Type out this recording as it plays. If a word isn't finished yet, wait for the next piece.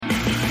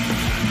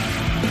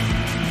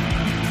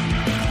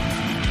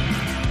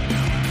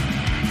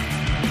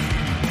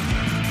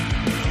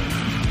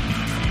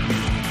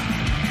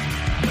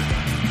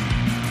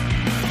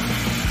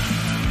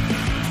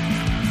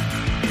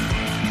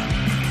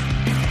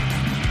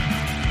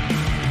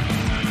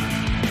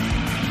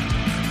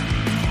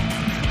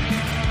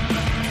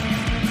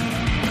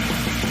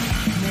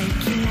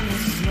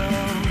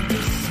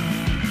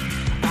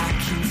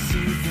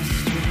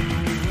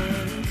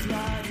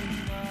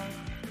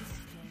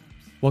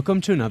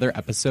Welcome to another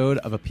episode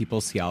of A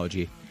People's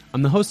Theology.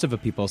 I'm the host of A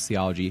People's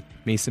Theology,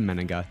 Mason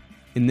Menenga.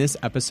 In this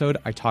episode,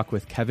 I talk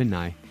with Kevin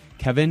Nye.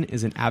 Kevin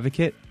is an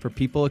advocate for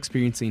people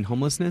experiencing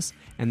homelessness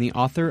and the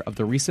author of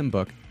the recent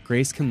book,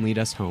 Grace Can Lead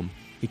Us Home,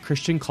 a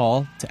Christian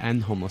call to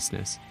end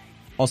homelessness.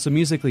 Also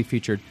musically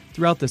featured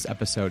throughout this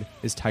episode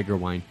is Tiger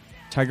Wine.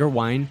 Tiger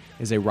Wine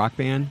is a rock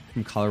band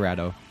from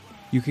Colorado.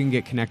 You can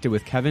get connected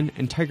with Kevin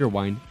and Tiger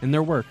Wine and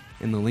their work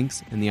in the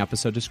links in the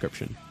episode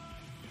description.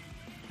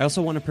 I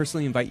also want to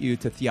personally invite you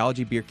to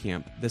Theology Beer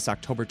Camp this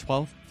October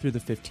 12th through the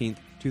 15th,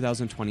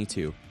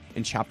 2022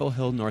 in Chapel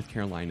Hill, North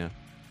Carolina.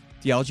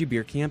 Theology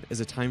Beer Camp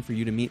is a time for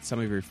you to meet some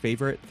of your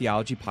favorite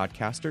theology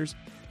podcasters,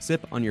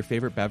 sip on your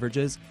favorite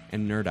beverages,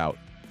 and nerd out.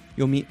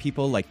 You'll meet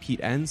people like Pete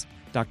Enns,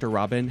 Dr.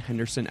 Robin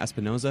Henderson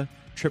Espinoza,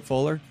 Trip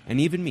Fuller,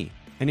 and even me.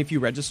 And if you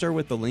register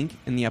with the link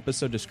in the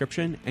episode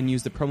description and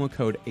use the promo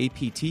code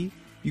APT,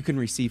 you can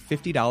receive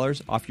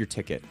 $50 off your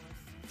ticket.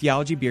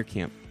 Theology Beer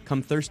Camp.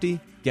 Come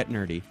thirsty, get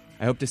nerdy.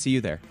 I hope to see you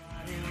there.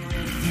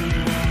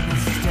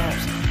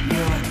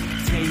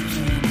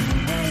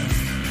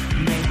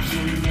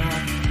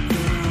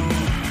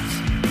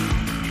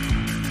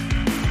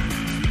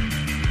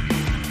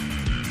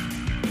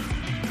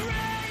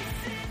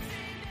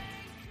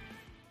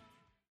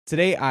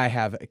 Today I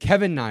have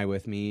Kevin Nye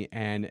with me,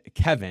 and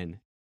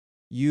Kevin,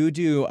 you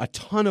do a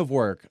ton of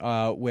work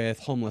with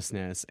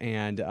homelessness,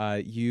 and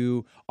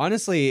you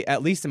honestly,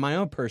 at least in my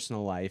own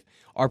personal life,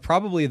 are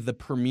probably the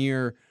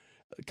premier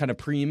kind of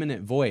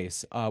preeminent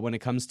voice when it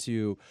comes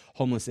to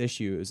homeless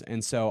issues.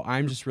 And so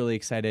I'm just really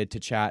excited to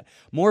chat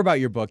more about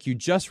your book. You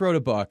just wrote a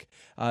book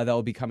that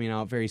will be coming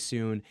out very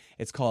soon.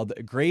 It's called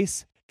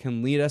Grace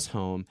Can Lead Us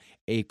Home,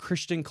 a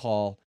Christian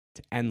call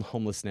to end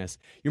homelessness.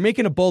 You're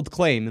making a bold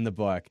claim in the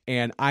book,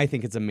 and I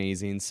think it's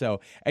amazing.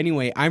 So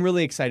anyway, I'm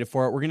really excited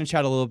for it. We're going to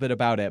chat a little bit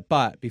about it.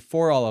 But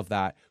before all of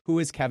that, who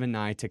is Kevin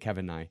Nye to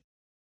Kevin Nye?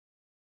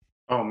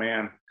 Oh,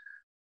 man.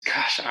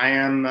 Gosh,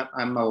 I'm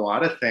a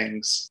lot of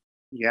things.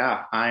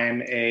 Yeah,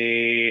 I'm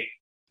a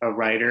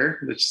writer,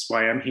 which is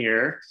why I'm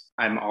here.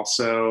 I'm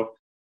also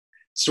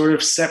sort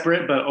of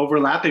separate but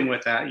overlapping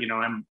with that. You know,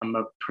 I'm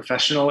a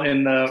professional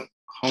in the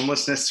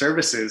homelessness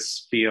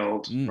services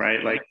field,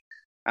 right? Like,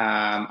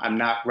 I'm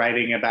not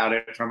writing about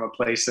it from a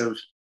place of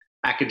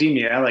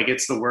academia. Like,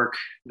 it's the work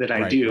that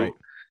I do. Right.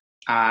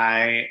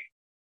 I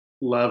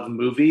love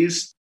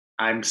movies.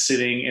 I'm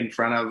sitting in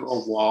front of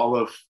a wall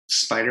of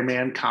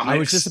Spider-Man comics. I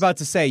was just about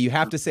to say, you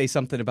have to say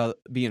something about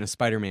being a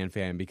Spider-Man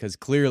fan, because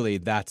clearly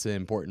that's an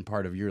important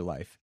part of your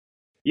life.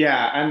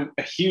 Yeah, I'm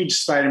a huge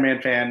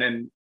Spider-Man fan,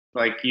 and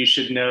like, you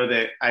should know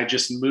that I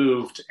just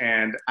moved,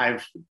 and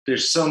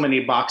there's so many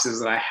boxes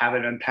that I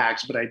haven't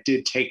unpacked, but I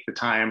did take the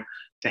time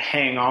to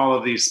hang all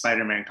of these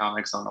Spider-Man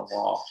comics on the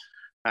wall.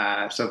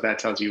 So if that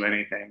tells you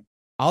anything.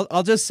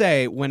 I'll just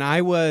say, when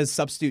I was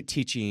substitute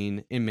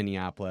teaching in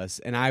Minneapolis,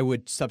 and I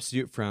would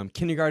substitute from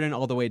kindergarten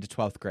all the way to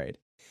 12th grade,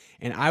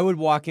 and I would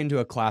walk into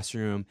a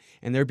classroom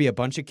and there'd be a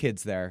bunch of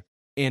kids there,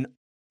 and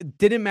it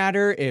didn't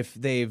matter if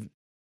they've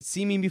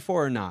seen me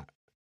before or not.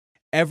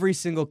 Every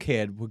single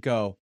kid would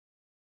go,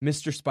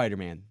 "Mr.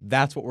 Spider-Man,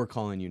 that's what we're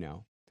calling you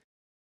now."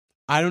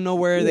 I don't know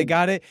where they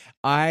got it.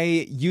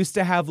 I used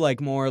to have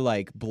more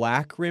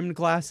black rimmed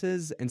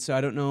glasses, and so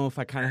I don't know if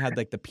I kind of had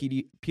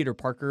the Peter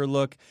Parker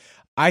look.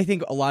 I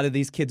think a lot of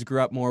these kids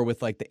grew up more with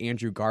the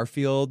Andrew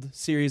Garfield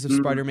series of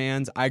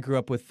Spider-Mans. I grew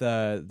up with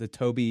the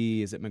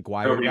Tobey, is it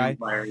Maguire guy?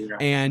 Maguire, yeah.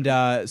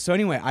 And so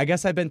anyway, I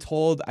guess I've been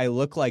told I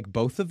look like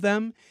both of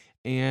them.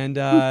 And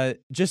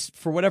just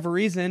for whatever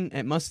reason,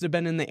 it must have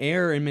been in the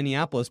air in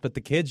Minneapolis, but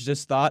the kids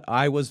just thought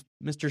I was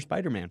Mr.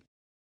 Spider-Man.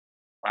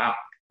 Wow,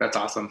 that's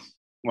awesome.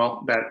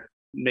 Well, that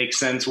makes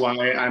sense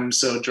why I'm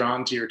so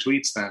drawn to your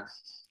tweets then.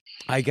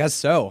 I guess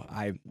so.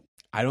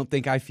 I don't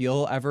think I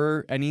feel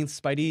ever any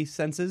spidey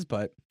senses,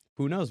 but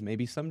who knows?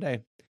 Maybe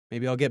someday.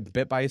 Maybe I'll get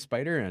bit by a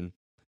spider, and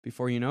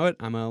before you know it,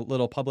 I'm a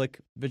little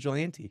public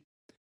vigilante.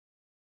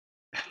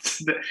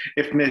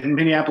 If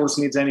Minneapolis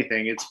needs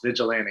anything, it's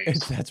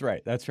vigilantes. That's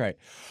right. That's right.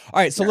 All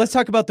right, so let's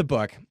talk about the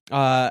book.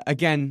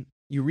 Again,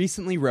 you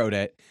recently wrote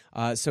it,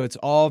 so it's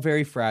all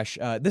very fresh.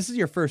 This is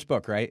your first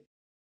book, right?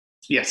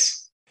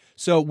 Yes.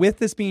 So with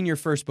this being your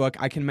first book,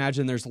 I can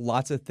imagine there's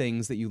lots of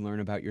things that you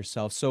learn about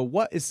yourself. So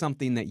what is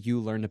something that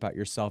you learned about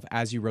yourself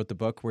as you wrote the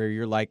book where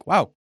you're like,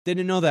 wow,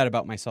 didn't know that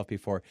about myself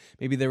before?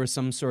 Maybe there was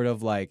some sort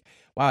of wow,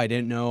 I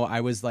didn't know I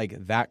was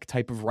that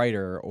type of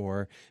writer.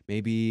 Or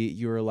maybe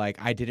you were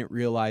I didn't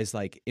realize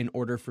in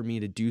order for me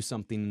to do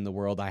something in the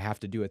world, I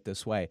have to do it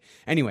this way.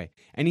 Anyway,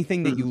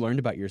 anything that you learned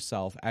about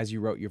yourself as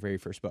you wrote your very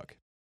first book?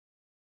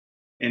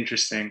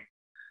 Interesting.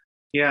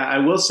 Yeah, I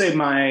will say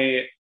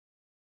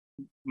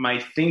my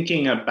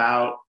thinking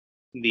about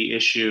the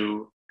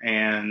issue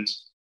and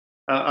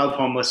of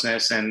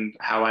homelessness and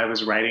how I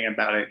was writing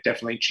about it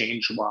definitely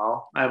changed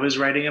while I was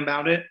writing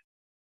about it.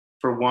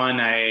 For one,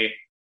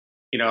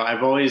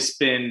 I've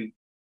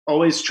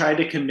always tried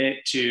to commit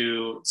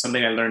to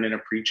something I learned in a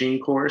preaching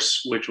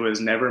course, which was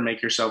never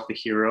make yourself the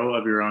hero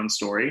of your own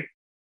story,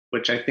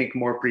 which I think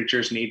more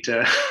preachers need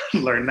to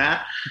learn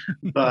that.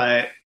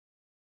 But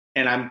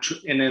and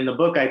in the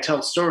book I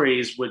tell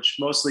stories which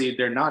mostly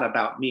they're not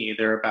about me,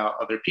 they're about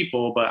other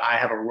people, but I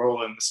have a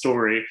role in the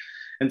story.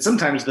 And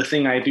sometimes the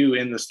thing I do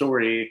in the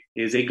story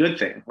is a good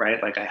thing,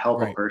 right? Like I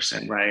help a Right.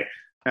 person, right?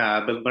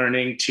 But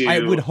learning I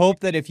would to, hope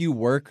that if you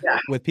work yeah,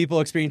 with people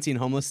experiencing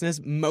homelessness,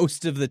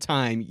 most of the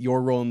time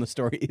your role in the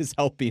story is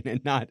helping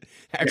and not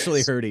actually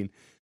yes, hurting.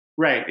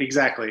 right,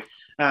 exactly.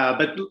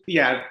 But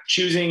yeah,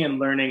 choosing and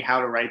learning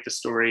how to write the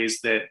stories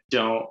that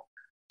don't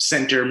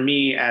center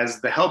me as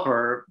the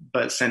helper,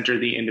 but center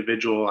the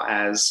individual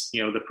as,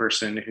 the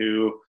person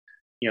who,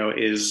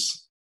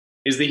 is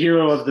the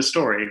hero of the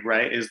story,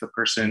 right? Is the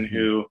person Mm-hmm.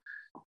 who,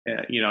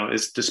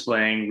 is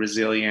displaying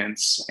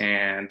resilience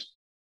and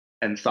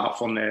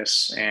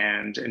thoughtfulness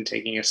and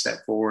taking a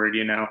step forward,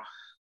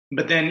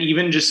 But then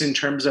even just in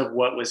terms of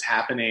what was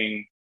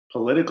happening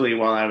politically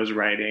while I was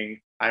writing,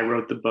 I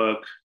wrote the book.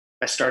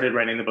 I started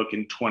writing the book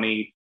in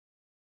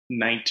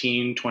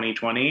 2019,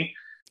 2020.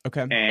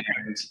 Okay. And,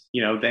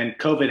 then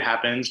COVID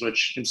happens,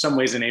 which in some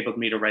ways enabled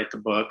me to write the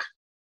book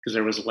because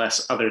there was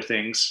less other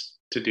things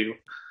to do.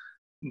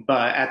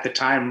 But at the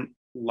time,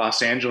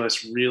 Los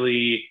Angeles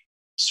really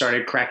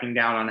started cracking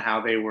down on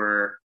how they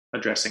were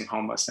addressing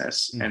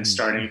homelessness and Mm-hmm.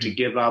 starting to Mm-hmm.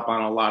 give up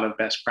on a lot of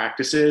best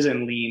practices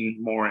and lean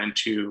more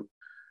into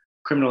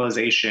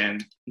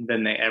criminalization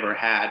than they ever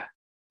had.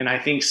 And I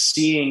think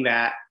seeing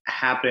that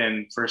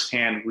happen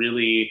firsthand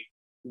really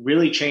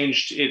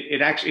changed it.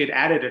 It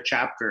added a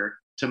chapter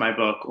to my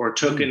book, or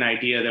took Mm. an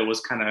idea that was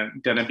kind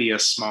of going to be a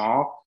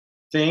small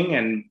thing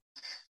and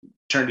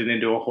turned it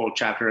into a whole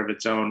chapter of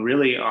its own,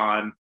 really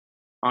on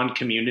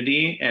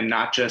community, and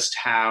not just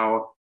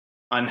how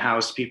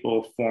unhoused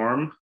people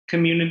form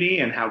community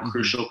and how Mm-hmm.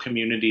 crucial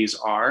communities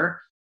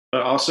are,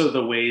 but also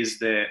the ways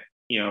that,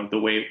 the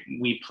way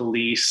we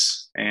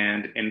police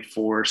and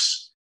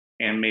enforce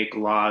and make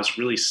laws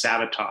really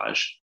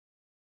sabotage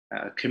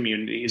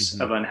communities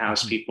Mm-hmm. of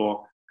unhoused Mm-hmm.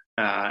 people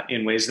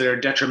in ways that are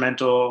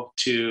detrimental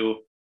to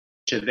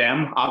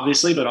them,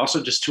 obviously, but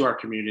also just to our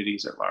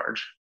communities at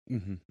large.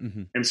 Mm-hmm.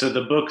 Mm-hmm. And so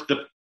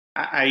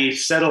I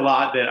said a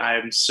lot that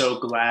I'm so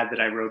glad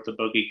that I wrote the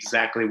book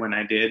exactly when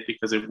I did,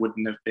 because it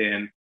wouldn't have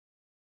been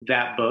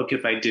that book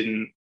if I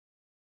didn't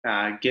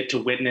get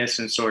to witness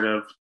and sort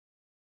of,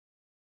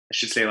 I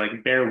should say,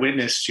 like bear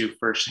witness to Mm-hmm.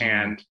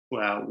 firsthand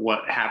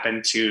what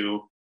happened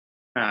to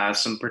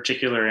some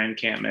particular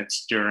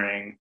encampments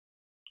during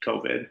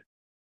COVID.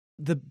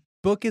 The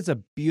book is a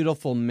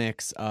beautiful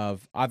mix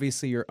of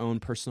obviously your own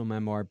personal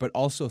memoir, but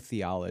also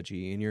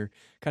theology, and you're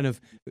kind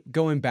of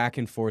going back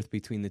and forth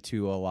between the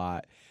two a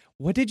lot.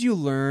 What did you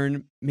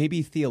learn,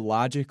 maybe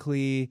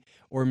theologically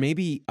or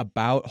maybe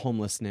about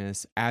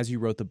homelessness as you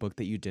wrote the book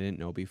that you didn't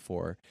know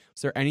before?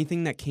 Was there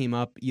anything that came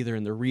up either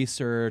in the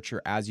research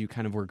or as you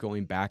kind of were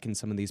going back in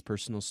some of these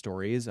personal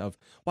stories of,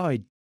 wow,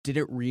 I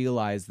didn't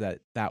realize that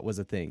that was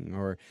a thing,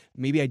 or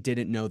maybe I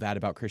didn't know that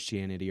about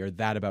Christianity, or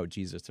that about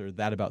Jesus, or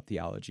that about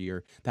theology,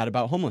 or that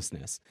about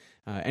homelessness?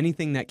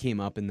 Anything that came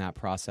up in that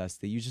process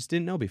that you just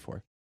didn't know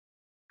before?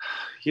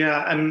 Yeah,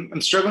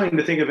 I'm struggling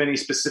to think of any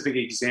specific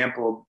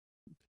example,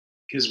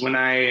 because when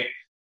I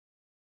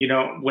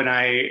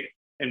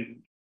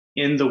am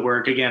in the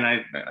work again,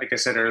 I like I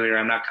said earlier,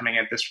 I'm not coming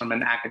at this from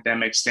an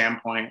academic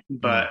standpoint,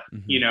 but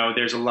Mm-hmm.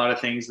 there's a lot of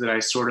things that I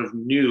sort of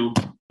knew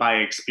by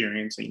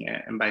experiencing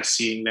it and by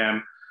seeing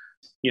them,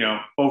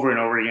 over and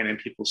over again in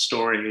people's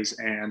stories.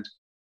 And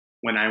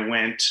when I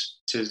went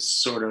to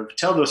sort of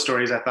tell those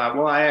stories, I thought,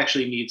 well, I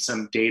actually need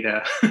some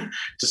data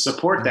to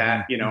support Mm-hmm.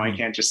 that. I Mm-hmm.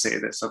 can't just say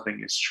that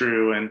something is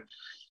true. And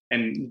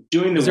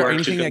doing the Is there work to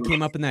anything go, that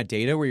came up in that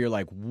data where you're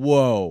like,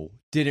 whoa,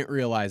 didn't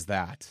realize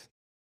that?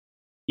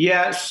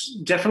 yes,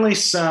 definitely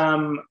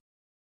some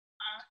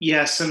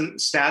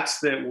stats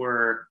that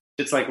were,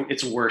 it's like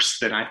it's worse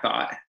than I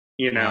thought,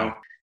 you know. Wow.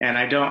 And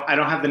I don't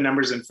have the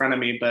numbers in front of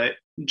me, but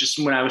just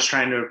when I was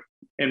trying to,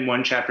 in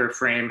one chapter,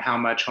 frame how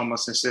much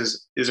homelessness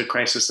is a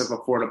crisis of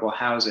affordable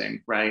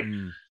housing, right?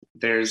 Mm.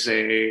 There's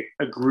a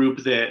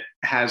group that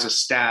has a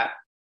stat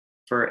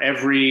for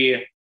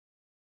every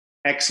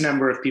X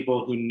number of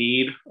people who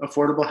need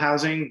affordable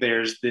housing,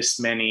 there's this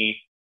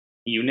many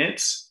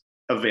units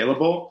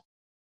available,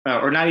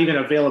 or not even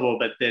available,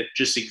 but that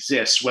just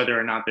exists, whether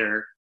or not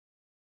they're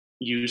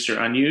used or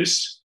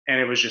unused. And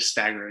it was just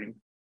staggering.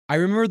 I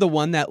remember the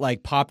one that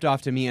like popped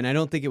off to me, and I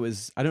don't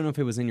know if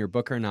it was in your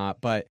book or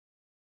not, but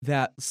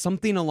that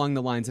something along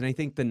the lines, and I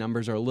think the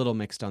numbers are a little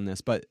mixed on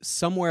this, but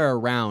somewhere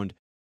around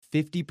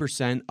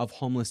 50% of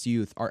homeless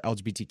youth are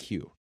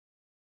LGBTQ.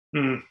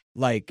 Mm,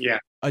 Like yeah.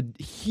 a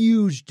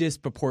huge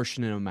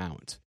disproportionate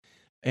amount.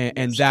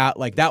 And Yes.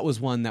 that was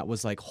one that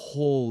was like,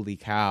 holy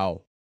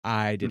cow,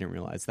 I Mm, didn't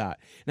realize that.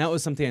 And that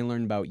was something I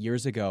learned about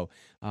years ago.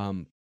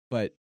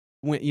 But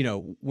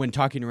when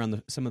talking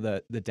around some of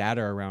the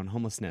data around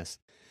homelessness,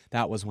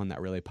 that was one that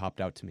really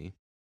popped out to me.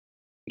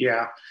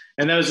 yeah.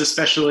 And that was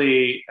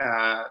especially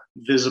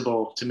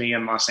visible to me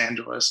in Los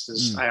Angeles,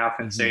 because Mm, I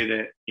often mm-hmm. say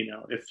that,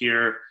 if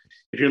you're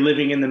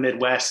living in the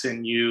Midwest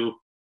and you're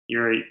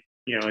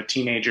a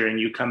teenager and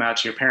you come out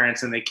to your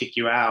parents and they kick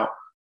you out,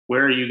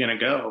 where are you going to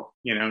go?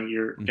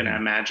 You're going to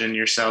imagine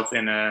yourself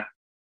in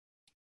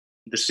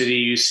the city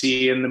you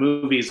see in the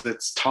movies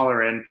that's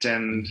tolerant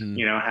and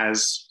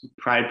has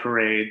pride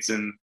parades,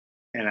 and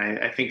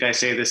I think I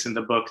say this in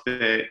the book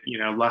that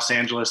Los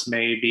Angeles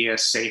may be a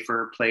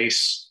safer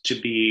place to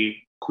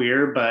be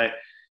queer, but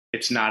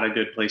it's not a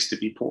good place to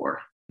be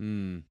poor.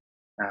 And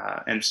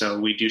so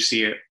we do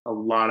see it. A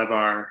lot of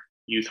our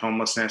youth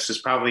homelessness is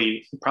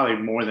probably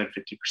more than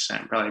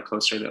 50%, probably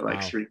closer to like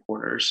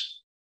 3/4.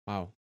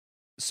 Wow.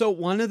 So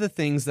one of the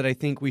things that I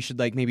think we should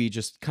like maybe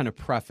just kind of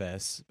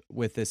preface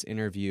with this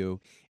interview,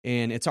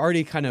 and it's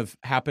already kind of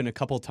happened a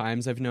couple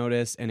times I've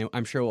noticed, and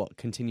I'm sure will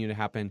continue to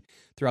happen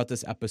throughout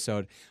this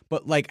episode,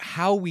 but like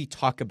how we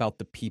talk about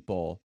the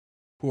people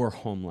who are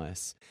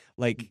homeless.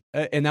 Like,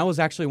 and that was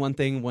actually one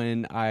thing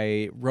when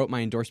I wrote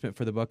my endorsement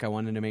for the book. I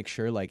wanted to make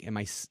sure, like, am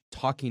I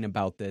talking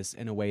about this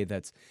in a way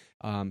that's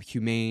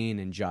humane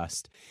and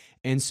just?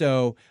 And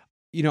so,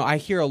 I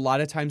hear a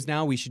lot of times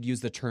now we should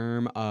use the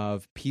term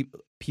of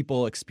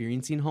people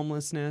experiencing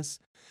homelessness.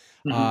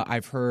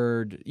 I've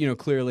heard,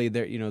 clearly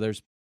there,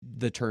 there's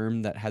the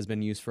term that has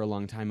been used for a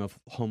long time of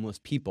homeless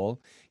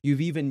people. You've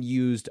even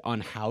used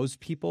unhoused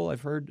people,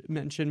 I've heard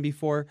mentioned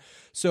before.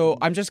 So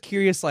I'm just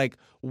curious, like,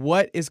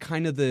 what is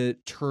kind of the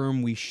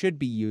term we should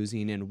be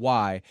using and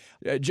why?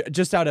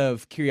 Just out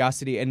of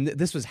curiosity, and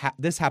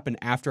this happened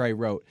after I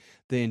wrote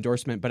the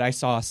endorsement, but I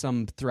saw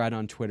some thread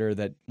on Twitter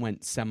that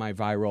went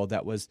semi-viral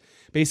that was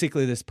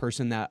basically this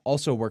person that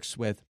also works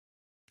with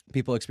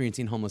people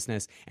experiencing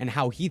homelessness and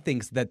how he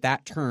thinks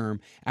that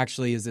term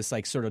actually is this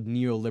like sort of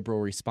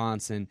neoliberal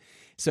response. And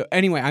so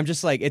anyway, I'm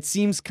just like, it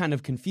seems kind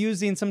of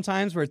confusing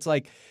sometimes where it's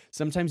like,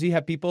 sometimes you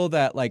have people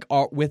that like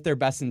are with their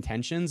best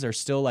intentions are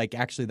still like,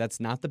 actually, that's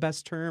not the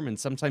best term. And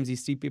sometimes you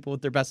see people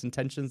with their best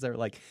intentions that are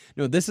like,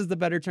 no, this is the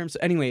better term. So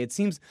anyway, it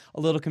seems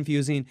a little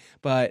confusing,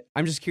 but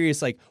I'm just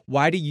curious, like,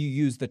 why do you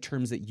use the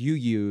terms that you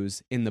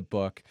use in the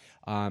book?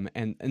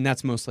 And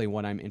that's mostly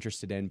what I'm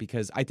interested in,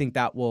 because I think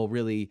that will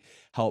really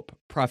help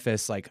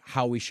preface like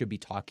how we should be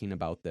talking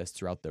about this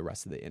throughout the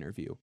rest of the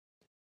interview.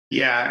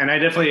 Yeah, and I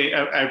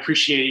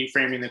appreciate you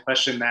framing the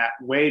question that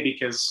way,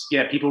 because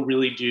people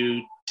really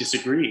do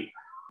disagree,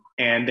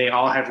 and they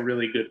all have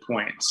really good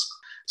points.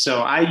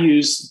 So I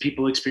use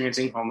people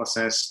experiencing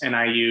homelessness, and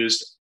I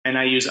use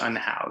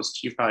unhoused.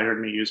 You've probably heard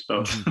me use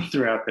both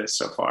throughout this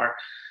so far.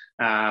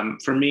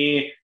 For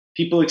me,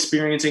 people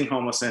experiencing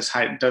homelessness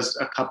does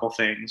a couple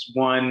things.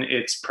 One,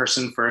 it's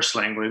person first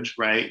language,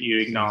 right? You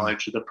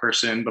acknowledge the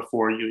person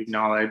before you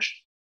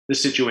acknowledge the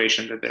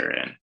situation that they're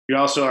in. You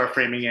also are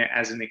framing it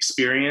as an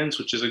experience,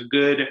 which is a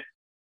good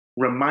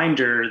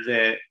reminder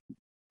that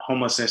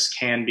homelessness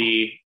can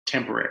be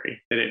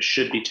temporary, that it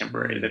should be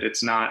temporary, that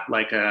it's not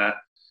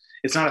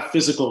a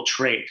physical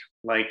trait,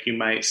 like you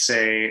might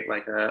say,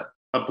 like a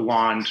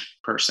blonde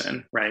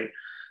person, right?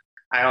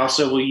 I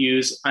also will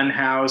use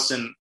unhoused,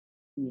 and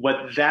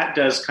what that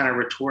does kind of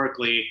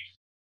rhetorically,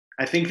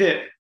 I think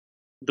that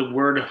the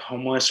word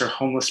homeless or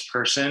homeless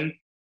person,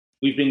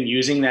 we've been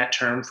using that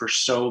term for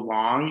so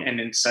long and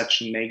in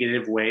such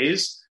negative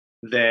ways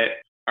that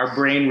our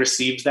brain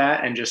receives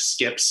that and just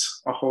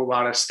skips a whole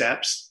lot of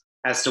steps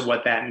as to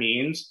what that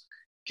means.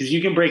 Because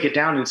you can break it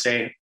down and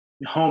say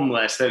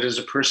homeless, that is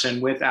a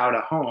person without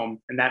a home,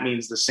 and that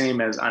means the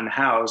same as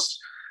unhoused.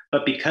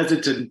 But because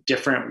it's a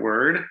different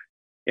word,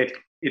 it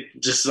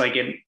just like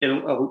it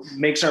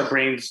makes our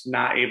brains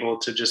not able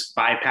to just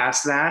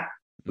bypass that.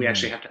 We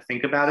actually have to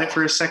think about it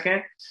for a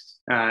second.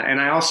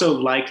 And I also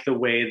like the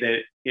way that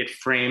it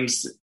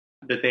frames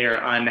that they are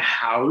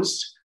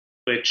unhoused,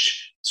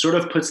 which sort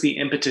of puts the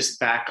impetus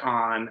back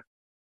on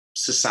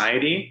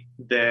society,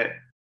 that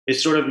it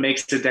sort of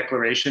makes the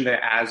declaration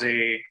that as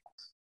a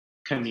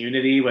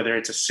community, whether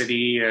it's a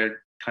city, a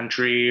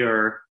country,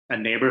 or a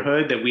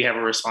neighborhood, that we have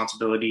a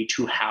responsibility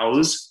to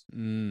house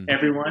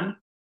everyone.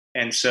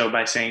 And so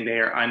by saying they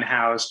are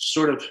unhoused,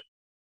 sort of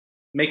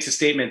makes a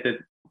statement that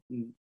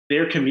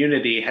their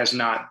community has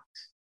not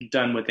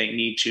done what they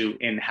need to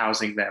in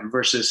housing them,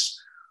 versus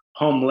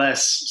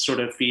homeless sort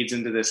of feeds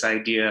into this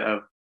idea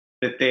of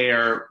that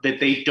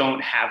they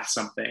don't have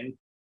something,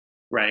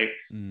 right?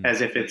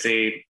 As if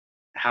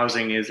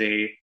housing is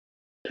a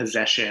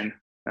possession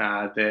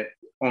that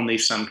only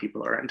some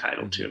people are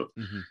entitled to.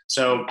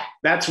 So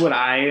that's what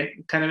I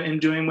kind of am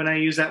doing when I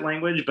use that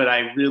language, but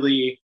I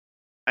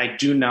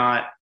do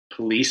not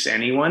police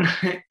anyone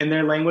in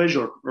their language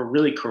or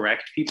really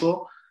correct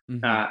people.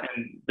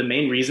 And the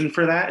main reason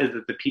for that is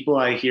that the people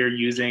I hear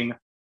using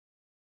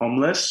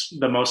homeless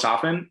the most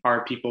often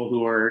are people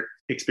who are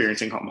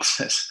experiencing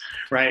homelessness,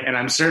 right? And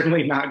I'm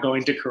certainly not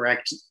going to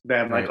correct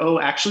them like, oh,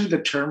 actually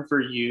the term for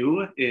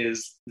you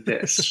is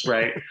this,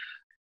 right?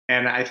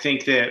 And I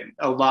think that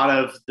a lot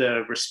of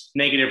the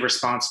negative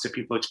response to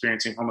people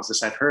experiencing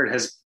homelessness I've heard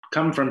has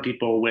come from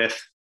people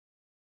with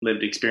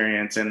lived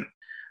experience. And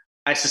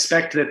I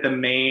suspect that the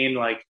main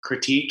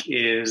critique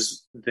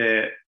is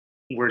that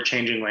we're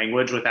changing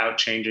language without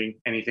changing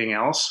anything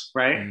else,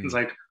 right? It's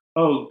like,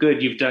 oh,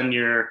 good, you've done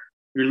your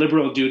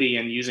liberal duty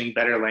in using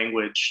better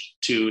language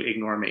to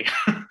ignore me.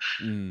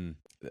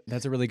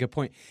 That's a really good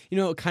point.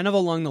 Kind of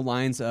along the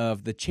lines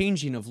of the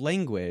changing of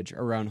language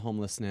around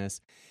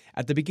homelessness.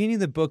 At the beginning of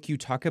the book, you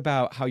talk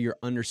about how your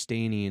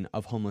understanding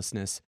of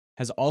homelessness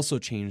has also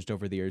changed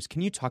over the years.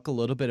 Can you talk a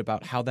little bit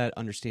about how that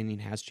understanding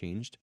has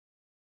changed?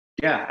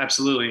 Yeah,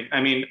 absolutely.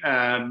 I mean,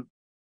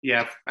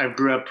 yeah, I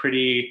grew up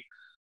pretty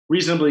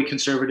reasonably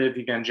conservative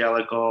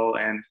evangelical,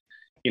 and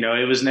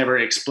it was never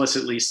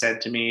explicitly said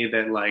to me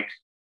that like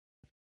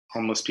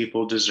homeless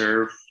people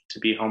deserve to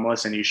be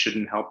homeless and you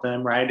shouldn't help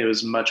them, right? It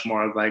was much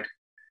more of like,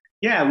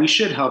 yeah, we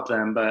should help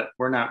them, but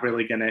we're not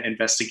really going to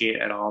investigate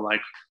at all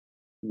like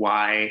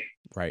why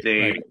Right, they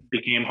right.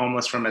 became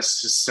homeless from a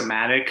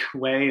systematic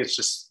way. It's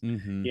just,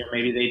 Mm-hmm.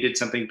 maybe they did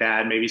something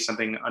bad, maybe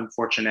something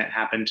unfortunate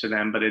happened to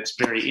them, but it's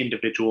very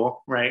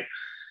individual, right?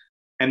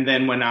 And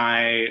then when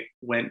I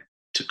went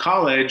to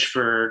college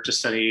to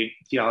study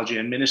theology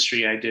and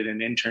ministry, I did an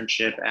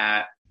internship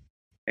at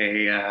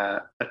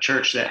a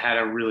church that had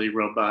a really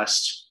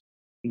robust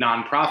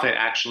nonprofit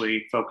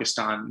actually focused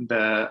on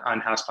the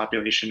unhoused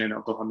population in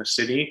Oklahoma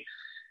City.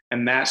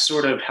 And that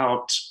sort of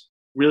helped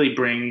really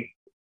bring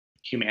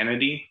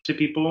humanity to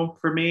people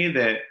for me,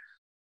 that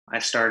I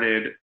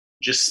started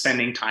just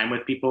spending time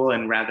with people,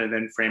 and rather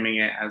than framing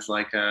it as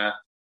like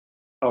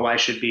oh, I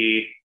should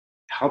be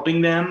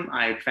helping them,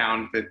 I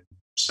found that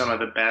some of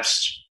the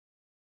best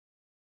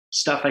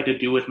stuff I could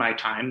do with my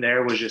time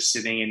there was just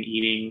sitting and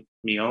eating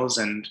meals,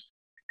 and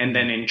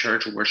then in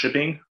church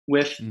worshiping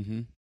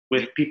Mm-hmm.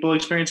 with people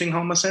experiencing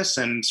homelessness.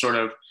 And sort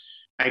of,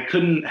 I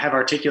couldn't have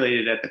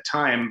articulated at the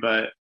time,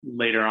 but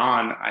later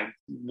on I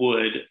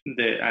would,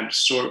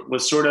 that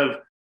was sort of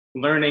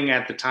learning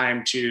at the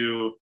time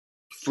to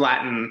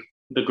flatten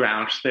the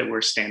ground that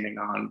we're standing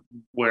on.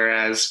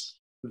 Whereas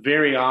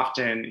very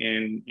often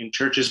in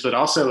churches, but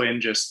also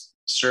in just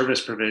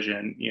service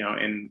provision,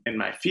 in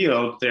my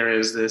field, there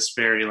is this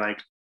very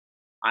like,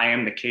 I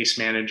am the case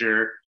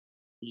manager,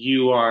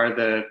 you are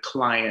the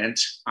client,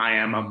 I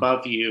am Mm-hmm.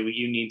 above you,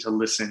 you need to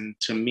listen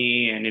to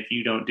me, and if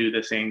you don't do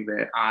the thing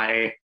that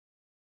I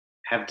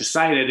have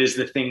decided is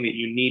the thing that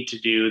you need to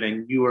do,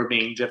 then you are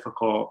being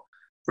difficult.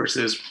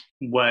 Versus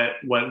what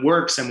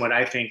works, and what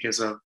I think is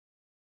a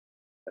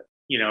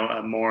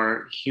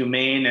more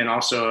humane and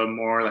also a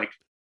more like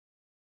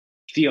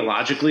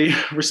theologically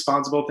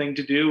responsible thing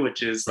to do,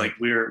 which is like,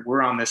 Right.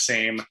 we're on the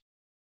same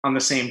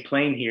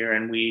plane here,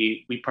 and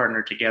we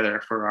partner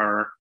together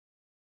for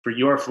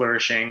your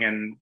flourishing,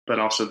 and but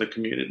also the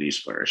community's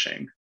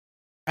flourishing.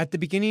 At the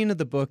beginning of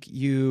the book,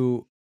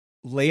 you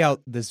lay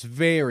out this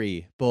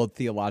very bold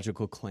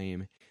theological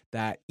claim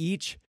that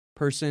each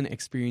person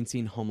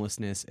experiencing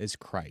homelessness is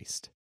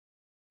Christ.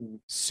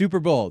 Super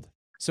bold.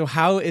 So,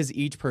 how is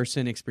each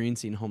person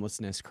experiencing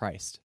homelessness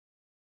Christ?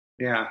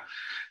 Yeah.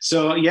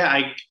 So yeah,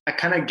 I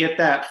kind of get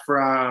that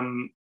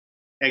from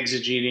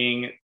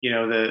exegeting,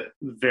 the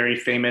very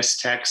famous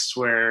texts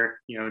where,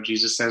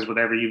 Jesus says,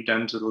 whatever you've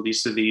done to the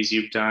least of these,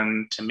 you've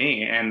done to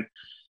me. And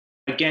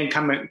again,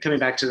 coming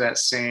back to that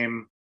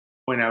same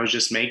point I was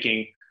just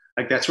making,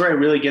 like that's where I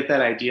really get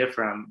that idea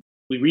from.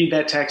 We read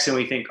that text and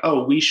we think,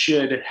 oh, we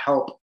should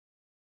help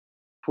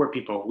poor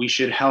people, we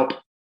should help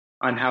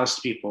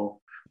unhoused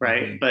people,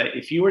 right? Mm-hmm. But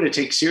if you were to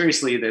take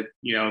seriously that,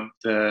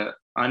 the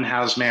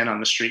unhoused man on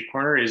the street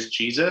corner is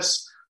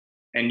Jesus,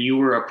 and you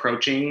were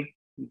approaching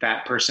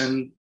that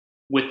person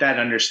with that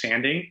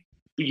understanding,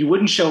 you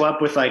wouldn't show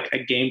up with like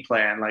a game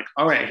plan, like,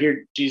 all right,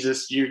 here,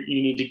 Jesus, you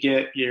need to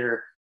get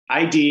your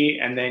ID,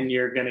 and then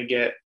you're going to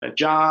get a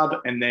job,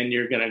 and then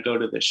you're going to go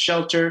to the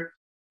shelter.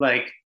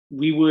 Like,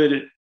 we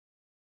would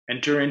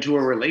enter into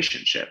a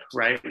relationship,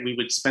 right? We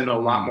would spend a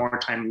lot Mm. more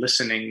time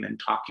listening than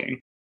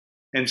talking.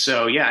 And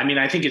so, yeah, I mean,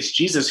 I think it's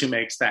Jesus who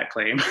makes that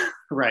claim,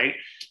 right?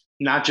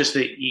 Not just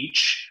that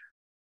each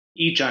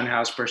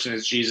unhoused person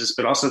is Jesus,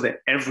 but also that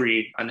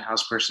every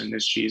unhoused person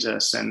is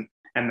Jesus. And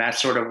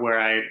that's sort of where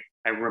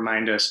I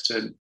remind us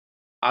to,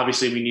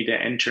 obviously we need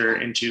to enter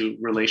into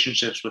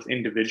relationships with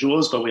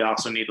individuals, but we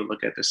also need to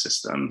look at the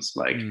systems.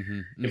 Like,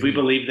 Mm-hmm. if we Mm-hmm.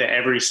 believe that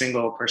every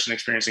single person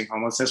experiencing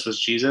homelessness was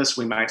Jesus,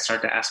 we might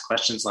start to ask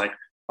questions like,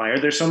 why are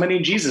there so many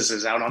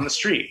Jesuses out on the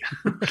street?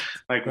 Right.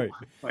 like, Right.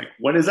 like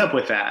what is up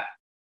with that?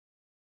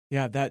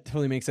 Yeah, that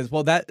totally makes sense.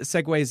 Well, that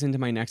segues into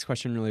my next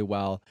question really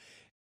well.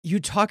 You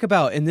talk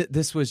about, and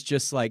this was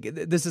just like,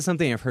 this is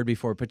something I've heard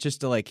before, but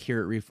just to like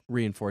hear it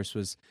reinforced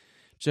was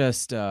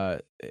just,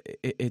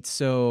 it's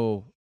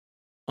so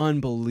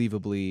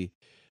unbelievably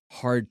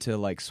hard to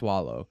like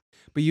swallow.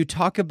 But you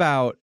talk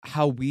about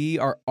how we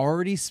are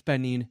already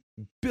spending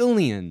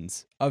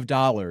billions of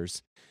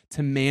dollars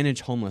to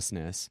manage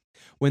homelessness,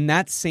 when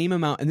that same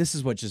amount, and this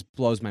is what just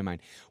blows my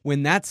mind,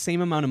 when that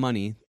same amount of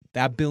money,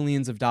 that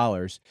billions of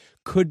dollars,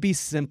 could be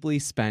simply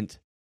spent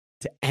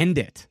to end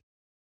it.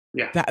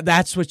 Yeah.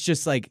 That's what's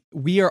just like,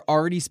 we are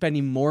already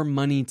spending more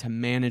money to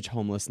manage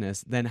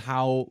homelessness than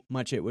how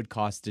much it would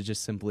cost to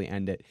just simply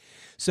end it.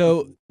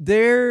 So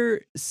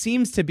there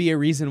seems to be a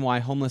reason why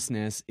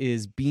homelessness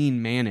is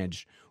being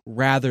managed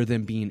rather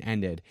than being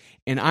ended.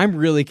 And I'm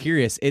really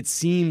curious. It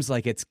seems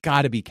like it's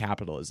got to be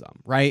capitalism,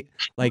 right?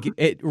 Like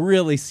it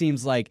really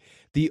seems like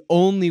the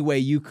only way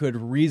you could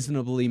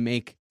reasonably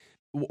make,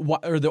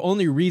 or the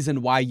only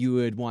reason why you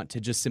would want to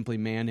just simply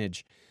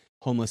manage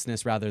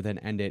homelessness rather than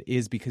end it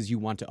is because you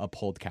want to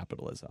uphold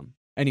capitalism.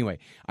 Anyway,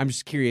 I'm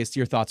just curious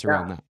your thoughts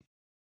around that.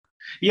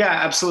 Yeah,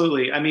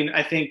 absolutely. I mean,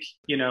 I think,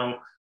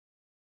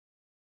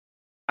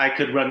 I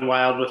could run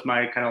wild with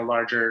my kind of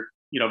larger,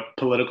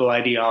 political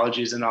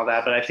ideologies and all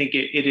that, but I think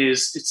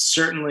it's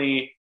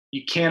certainly,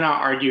 you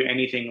cannot argue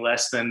anything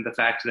less than the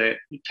fact that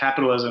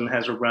capitalism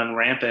has run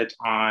rampant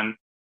on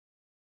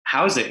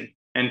housing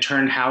and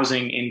turned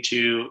housing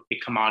into a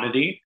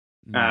commodity,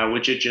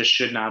 which it just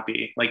should not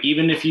be. Like,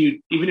 even if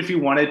you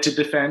wanted to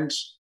defend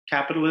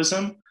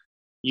capitalism,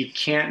 you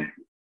can't.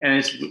 And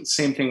it's the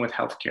same thing with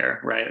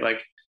healthcare, right?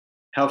 Like,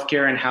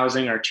 healthcare and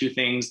housing are two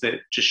things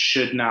that just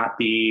should not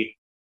be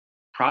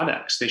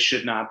products. They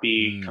should not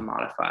be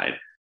commodified.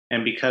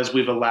 And because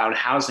we've allowed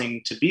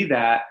housing to be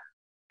that,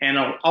 and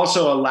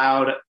also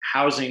allowed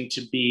housing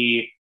to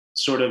be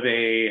sort of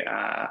a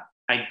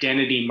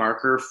identity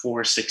marker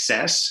for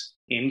success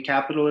in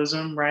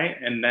capitalism, right?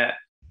 And that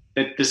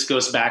this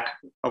goes back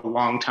a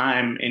long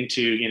time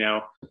into,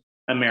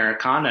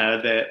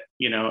 Americana, that,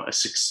 a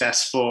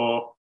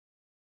successful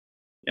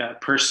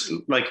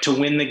person, like, to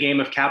win the game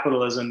of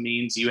capitalism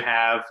means you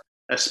have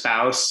a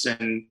spouse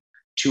and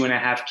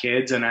 2.5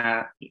 kids and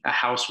a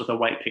house with a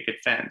white picket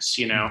fence,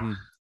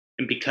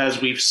 And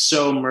because we've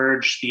so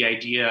merged the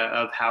idea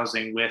of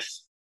housing with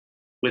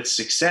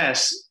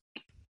success,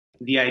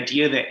 the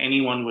idea that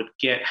anyone would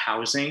get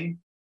housing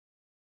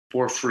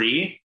for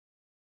free,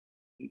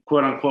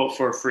 quote unquote,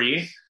 for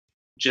free,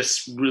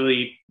 just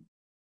really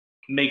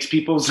makes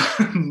people's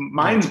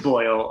minds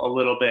boil a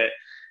little bit.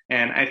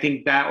 And I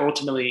think that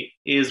ultimately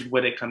is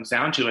what it comes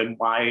down to, and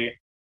why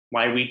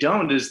we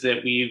don't, is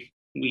that we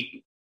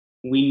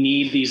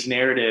need these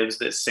narratives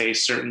that say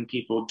certain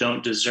people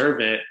don't deserve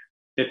it,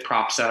 that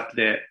props up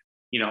that,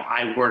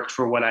 I worked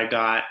for what I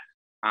got,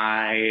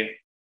 I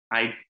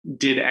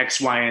did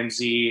X, Y, and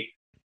Z,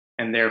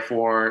 and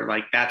therefore,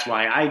 like, that's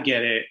why I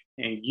get it,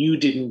 and you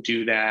didn't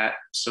do that,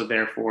 so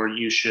therefore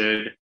you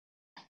should.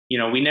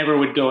 We never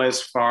would go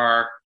as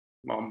far.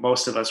 Well,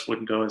 most of us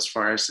wouldn't go as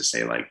far as to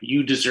say, like,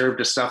 you deserve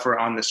to suffer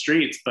on the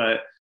streets, but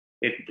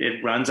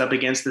it runs up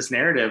against this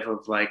narrative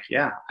of, like,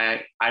 yeah,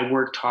 I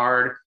worked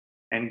hard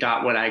and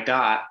got what I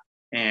got,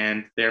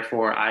 and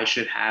therefore I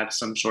should have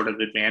some sort of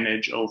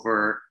advantage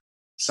over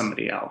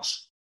somebody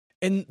else.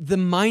 And the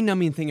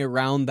mind-numbing thing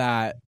around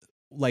that,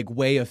 like,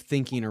 way of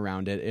thinking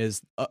around it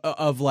is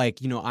of like,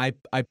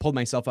 I pulled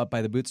myself up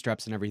by the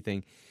bootstraps and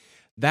everything.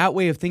 That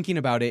way of thinking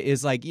about it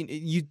is like,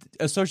 you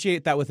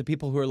associate that with the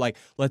people who are like,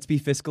 let's be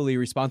fiscally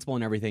responsible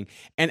and everything.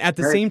 And at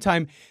the same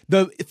time,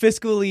 the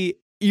fiscally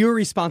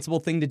irresponsible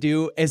thing to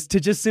do is to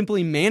just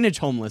simply manage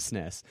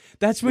homelessness.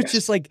 That's what's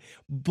just like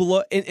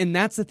and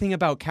that's the thing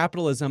about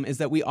capitalism, is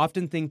that we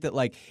often think that,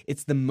 like,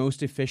 it's the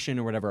most efficient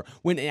or whatever,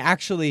 when it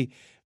actually,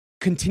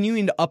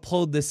 continuing to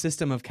uphold the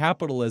system of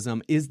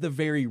capitalism is the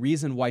very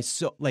reason why,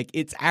 so, like,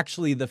 it's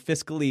actually the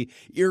fiscally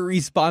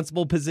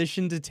irresponsible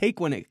position to take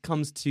when it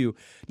comes to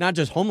not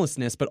just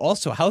homelessness, but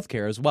also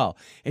healthcare as well.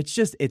 It's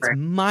just, it's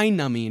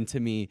mind-numbing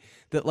to me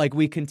that, like,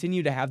 we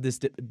continue to have this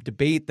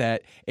debate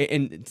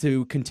and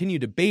to continue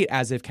debate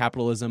as if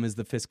capitalism is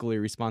the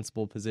fiscally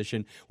responsible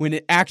position when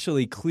it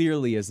actually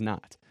clearly is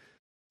not.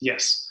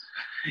 Yes.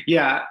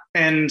 Yeah.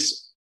 And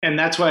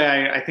that's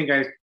why I think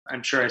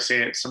I'm sure I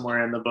say it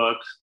somewhere in the book,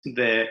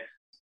 that,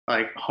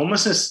 like,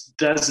 homelessness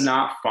does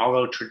not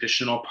follow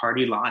traditional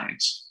party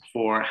lines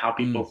for how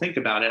people think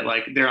about it.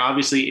 Like, there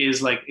obviously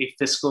is, like, a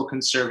fiscal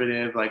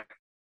conservative, like,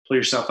 pull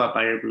yourself up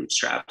by your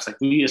bootstraps. Like,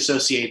 we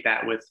associate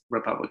that with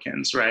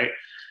Republicans, right?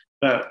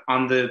 But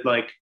on the,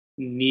 like,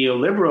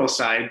 neoliberal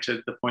side,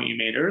 to the point you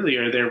made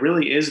earlier, there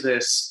really is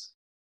this,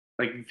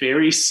 like,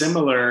 very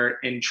similar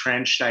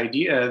entrenched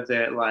idea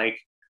that, like,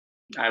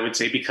 I would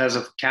say, because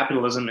of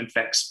capitalism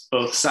infects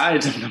both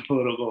sides of the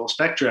political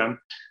spectrum,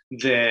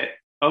 that,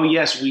 oh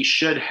yes, we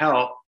should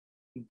help,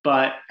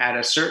 but at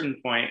a certain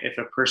point, if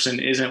a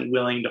person isn't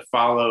willing to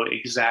follow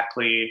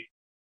exactly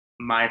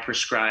my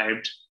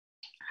prescribed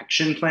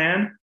action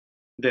plan,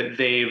 that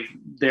they've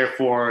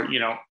therefore,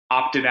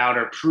 opted out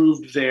or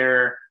proved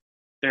their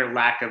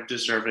lack of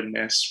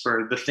deservedness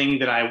for the thing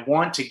that I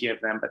want to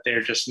give them, but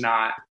they're just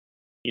not,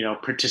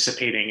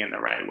 participating in the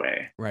right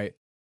way. Right.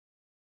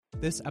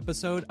 This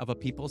episode of A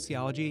People's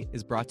Theology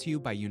is brought to you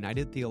by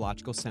United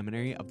Theological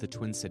Seminary of the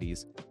Twin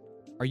Cities.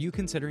 Are you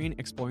considering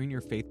exploring your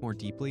faith more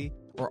deeply,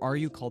 or are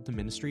you called to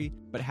ministry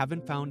but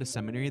haven't found a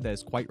seminary that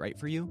is quite right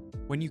for you?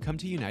 When you come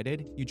to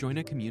United, you join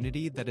a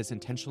community that is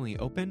intentionally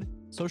open,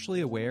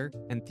 socially aware,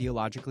 and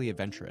theologically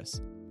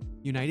adventurous.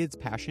 United's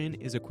passion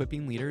is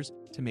equipping leaders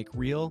to make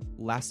real,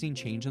 lasting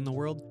change in the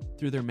world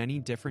through their many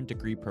different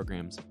degree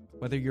programs.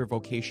 Whether your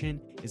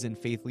vocation is in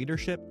faith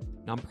leadership,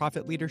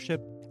 nonprofit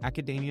leadership,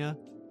 academia,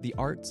 the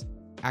arts,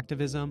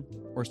 activism,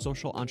 or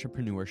social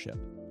entrepreneurship.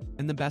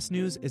 And the best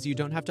news is you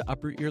don't have to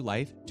uproot your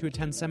life to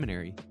attend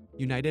seminary.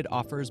 United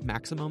offers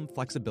maximum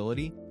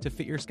flexibility to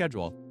fit your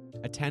schedule.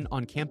 Attend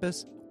on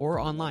campus or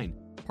online,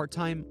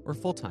 part-time or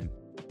full-time.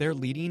 Their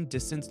leading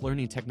distance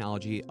learning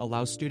technology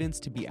allows students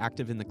to be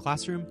active in the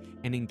classroom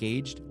and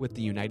engaged with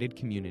the United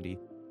community.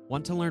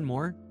 Want to learn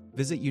more?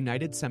 Visit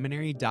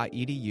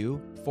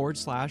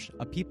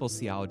unitedseminary.edu/a people's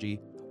theology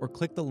or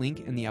click the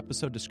link in the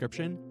episode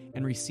description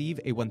and receive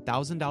a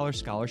 $1,000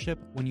 scholarship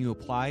when you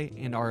apply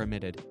and are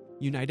admitted.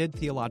 United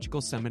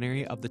Theological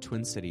Seminary of the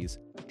Twin Cities,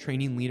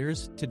 training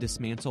leaders to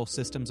dismantle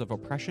systems of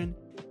oppression,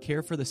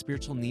 care for the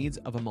spiritual needs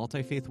of a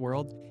multi-faith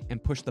world,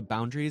 and push the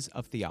boundaries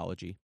of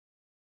theology.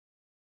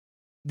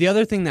 The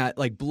other thing that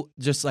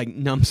just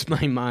numbs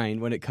my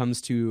mind when it comes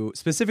to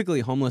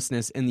specifically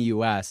homelessness in the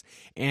U.S.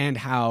 and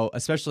how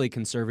especially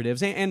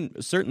conservatives and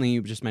certainly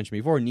you just mentioned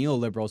before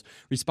neoliberals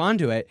respond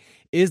to it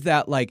is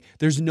that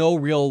there's no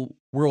real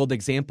world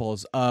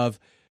examples of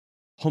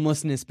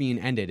homelessness being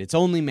ended. It's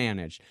only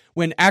managed.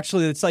 When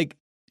actually it's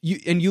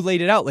you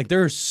laid it out,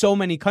 there are so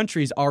many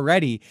countries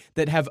already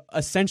that have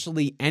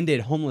essentially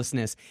ended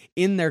homelessness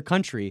in their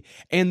country.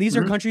 And these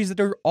are countries that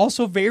are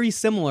also very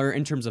similar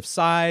in terms of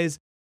size,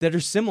 that are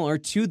similar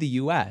to the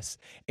US.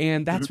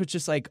 And that's what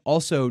just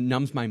also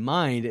numbs my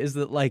mind is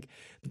that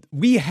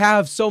we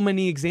have so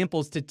many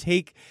examples to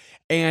take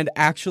and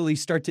actually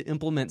start to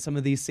implement some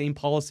of these same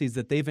policies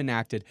that they've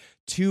enacted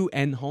to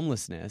end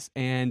homelessness.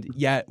 And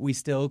yet we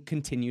still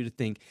continue to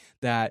think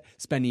that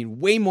spending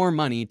way more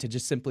money to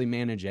just simply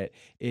manage it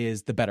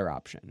is the better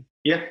option.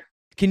 Yeah.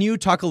 Can you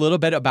talk a little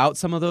bit about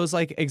some of those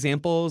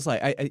examples?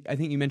 I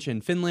think you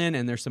mentioned Finland,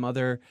 and there's some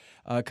other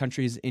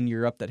countries in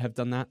Europe that have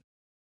done that.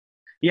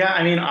 Yeah,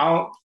 I mean,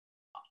 I'll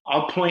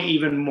point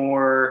even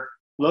more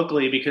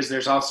locally because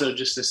there's also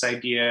just this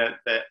idea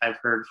that I've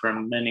heard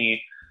from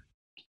many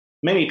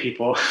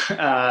people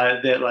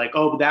that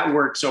that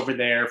works over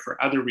there for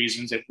other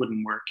reasons. It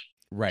wouldn't work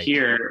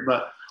here.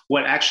 But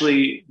what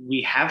actually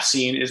we have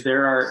seen is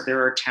there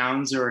are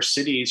towns, there are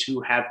cities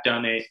who have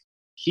done it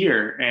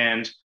here,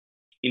 and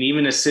in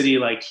even a city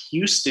like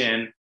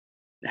Houston,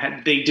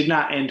 they did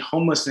not end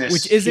homelessness,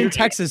 which is in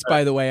Texas,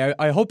 by the way.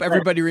 I hope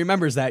everybody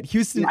remembers that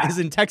Houston is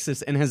in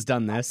Texas and has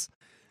done this.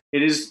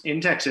 It is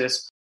in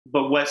Texas,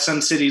 but what some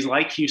cities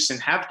like Houston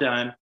have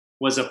done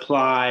was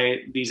apply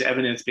these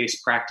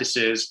evidence-based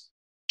practices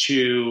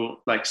to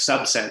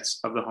subsets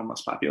of the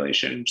homeless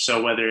population.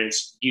 So whether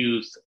it's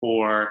youth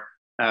or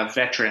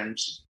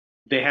veterans,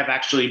 they have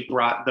actually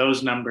brought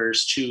those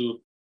numbers to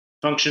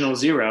functional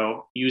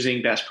zero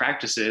using best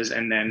practices,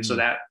 and then so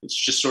that it's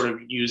just sort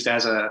of used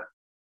as a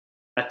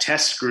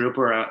test group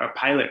or a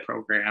pilot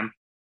program,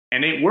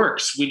 and it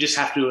works. We just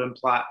have to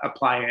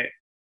apply it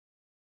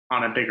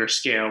on a bigger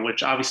scale,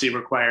 which obviously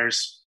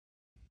requires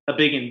a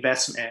big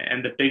investment.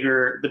 And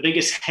the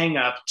biggest hang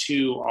up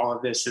to all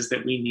of this is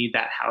that we need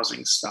that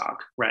housing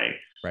stock, right?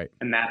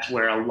 And that's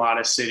where a lot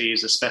of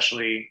cities,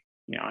 especially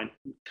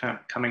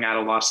coming out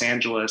of Los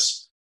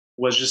Angeles,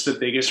 was just the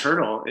biggest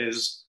hurdle.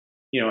 Is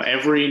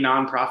every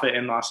nonprofit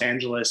in Los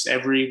Angeles,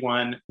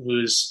 everyone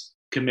who's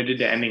committed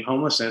to ending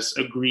homelessness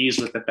agrees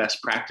with the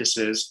best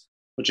practices,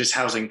 which is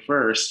housing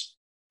first.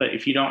 But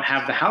if you don't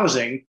have the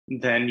housing,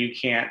 then you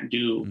can't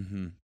do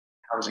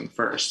housing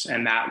first.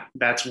 And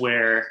that's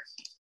where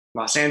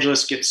Los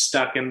Angeles gets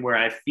stuck, and where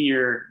I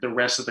fear the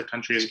rest of the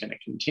country is going to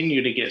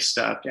continue to get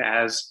stuck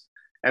as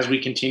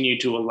we continue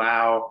to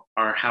allow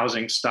our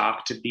housing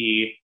stock to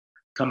be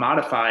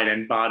commodified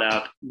and bought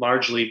up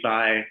largely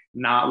by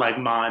not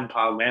ma and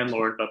pa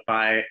landlord, but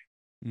by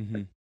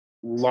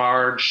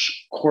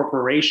large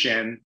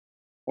corporation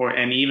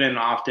and even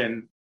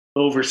often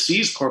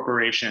overseas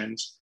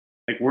corporations.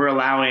 We're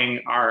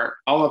allowing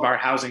all of our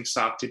housing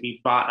stock to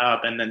be bought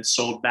up and then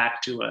sold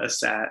back to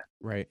us at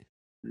an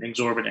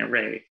exorbitant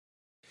rate.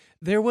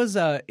 There was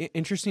a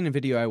interesting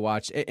video I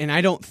watched, and I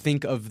don't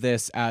think of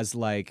this as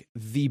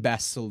the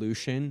best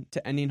solution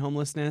to ending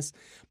homelessness,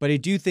 but I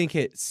do think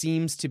it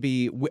seems to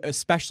be,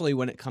 especially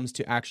when it comes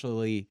to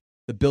actually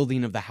the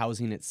building of the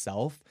housing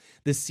itself,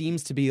 this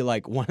seems to be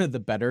one of the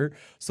better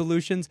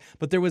solutions.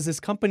 But there was this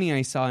company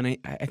I saw, and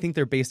I think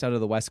they're based out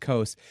of the West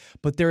Coast,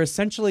 but they're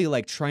essentially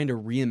trying to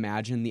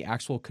reimagine the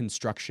actual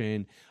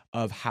construction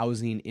of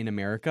housing in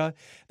America.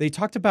 They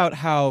talked about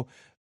how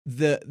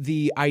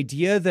the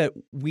idea that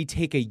we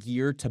take a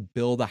year to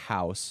build a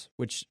house,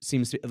 which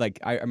seems to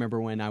I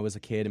remember when I was a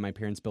kid and my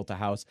parents built a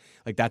house,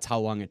 that's how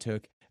long it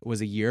took. It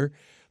was a year.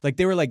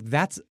 They were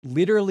that's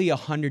literally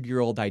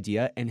 100-year-old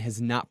idea and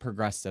has not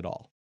progressed at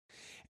all.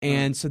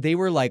 And so they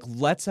were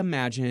let's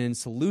imagine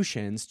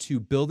solutions to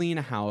building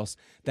a house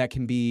that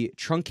can be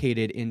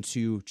truncated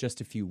into just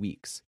a few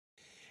weeks.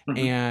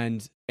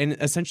 And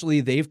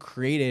essentially they've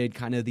created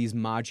kind of these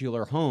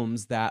modular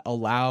homes that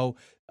allow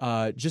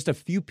just a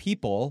few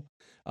people,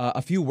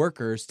 a few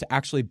workers to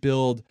actually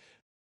build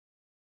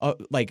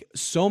like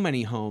so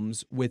many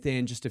homes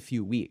within just a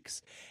few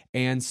weeks.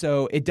 And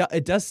so it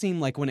does seem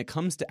like when it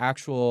comes to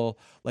actual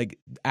like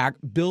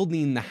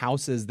building the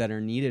houses that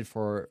are needed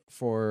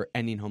for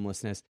ending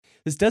homelessness,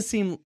 this does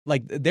seem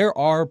like there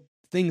are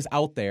things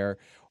out there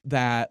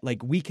that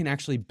like we can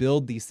actually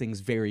build these things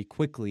very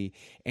quickly,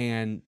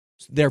 and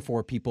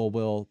therefore people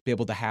will be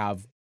able to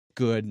have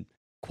good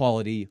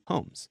quality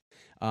homes.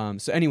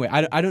 So anyway,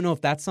 I don't know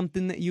if that's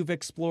something that you've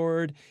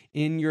explored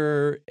in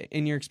your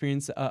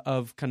experience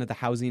of kind of the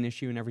housing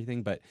issue and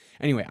everything, but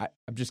anyway,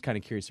 I'm just kind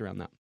of curious around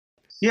that.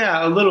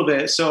 Yeah, a little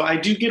bit. So I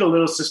do get a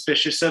little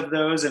suspicious of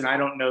those, and I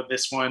don't know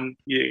this one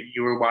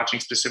you were watching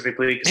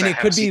specifically because And I it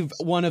have could be seen.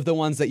 one of the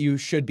ones that you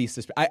should be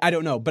I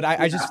don't know, but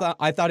I just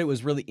Yeah. thought it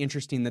was really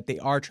interesting that they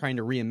are trying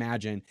to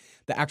reimagine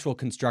the actual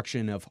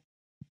construction of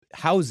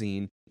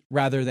housing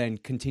rather than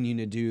continuing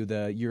to do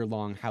the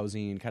year-long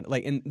housing kind of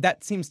like, and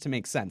that seems to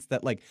make sense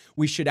that like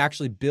we should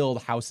actually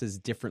build houses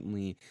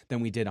differently than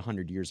we did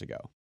 100 years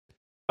ago.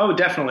 Oh,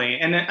 definitely.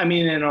 And I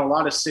mean, in a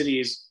lot of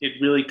cities, it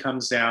really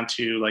comes down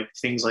to like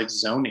things like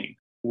zoning,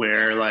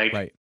 where like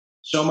Right.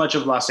 so much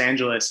of Los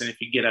Angeles, and if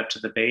you get up to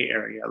the Bay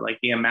Area, like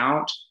the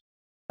amount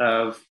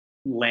of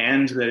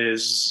land that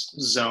is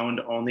zoned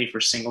only for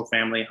single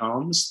family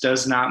homes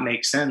does not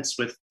make sense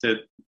with the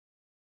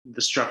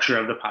structure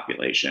of the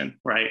population,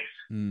 right?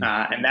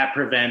 Mm. And that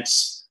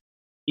prevents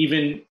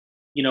even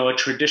a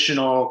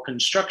traditional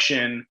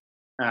construction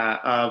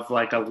of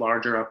like a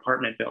larger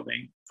apartment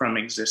building from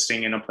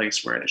existing in a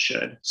place where it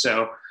should.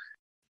 So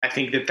I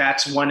think that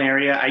that's one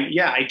area.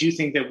 I do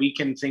think that we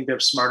can think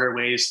of smarter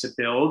ways to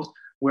build.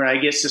 Where I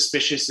get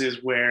suspicious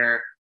is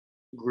where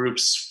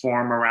groups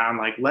form around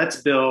like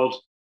let's build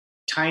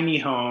tiny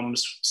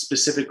homes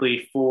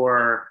specifically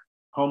for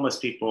homeless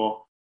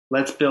people.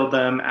 Let's build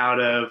them out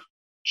of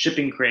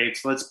shipping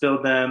crates. Let's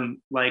build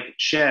them like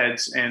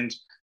sheds. And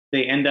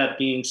they end up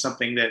being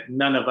something that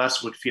none of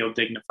us would feel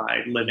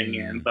dignified living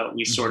in, Mm. but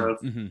we sort of,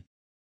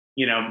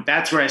 Mm-hmm.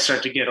 that's where I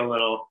start to get a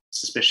little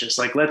suspicious.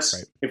 Like, Right.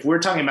 if we're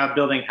talking about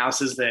building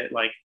houses that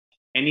like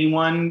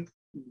anyone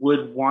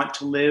would want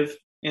to live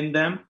in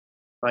them,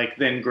 like,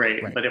 then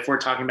great. Right. But if we're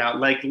talking about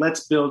like,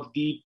 let's build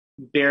the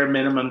bare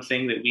minimum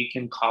thing that we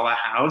can call a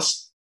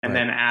house and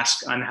Right. then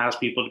ask unhoused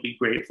people to be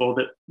grateful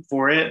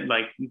for it,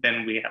 like,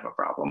 then we have a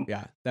problem.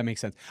 Yeah, that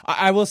makes sense.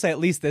 I will say at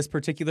least this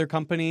particular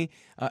company,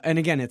 and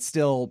again, it's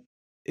still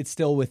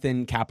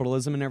within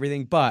capitalism and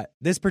everything, but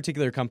this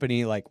particular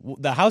company, like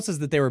the houses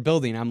that they were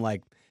building, I'm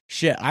like,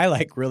 shit, I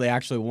like really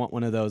actually want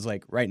one of those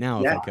like right now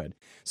if Yeah. I could.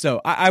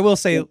 So I will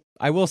say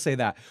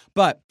that.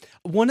 But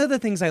one of the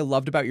things I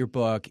loved about your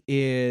book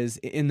is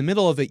in the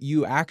middle of it,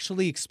 you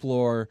actually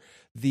explore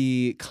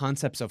the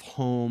concepts of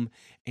home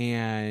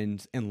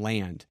and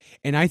land.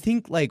 And I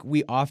think like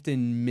we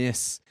often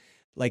miss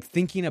like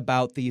thinking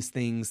about these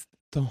things,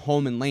 the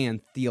home and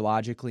land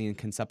theologically and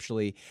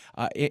conceptually,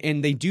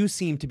 and they do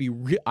seem to be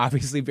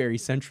obviously very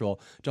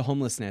central to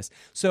homelessness.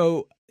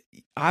 So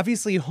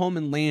obviously home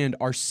and land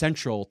are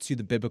central to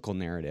the biblical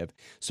narrative.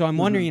 So I'm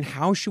wondering,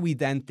 how should we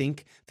then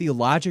think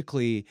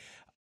theologically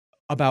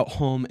about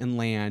home and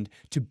land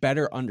to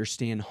better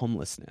understand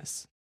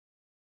homelessness?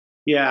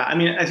 Yeah, I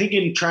mean, I think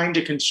in trying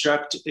to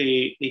construct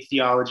a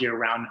theology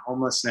around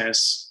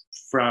homelessness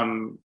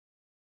from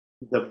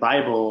the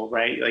Bible,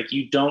 right? Like,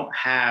 you don't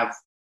have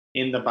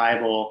in the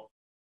Bible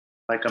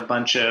like a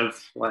bunch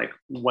of like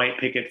white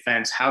picket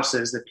fence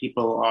houses that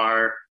people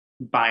are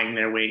buying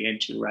their way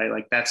into, right?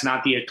 Like, that's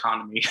not the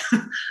economy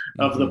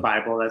of the Mm-hmm.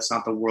 Bible. That's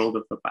not the world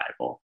of the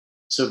Bible.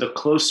 So the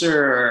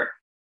closer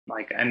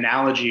like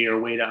analogy or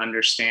way to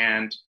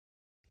understand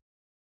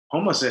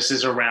homelessness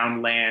is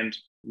around land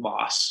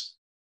loss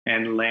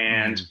and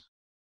land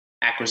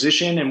Mm-hmm.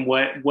 acquisition and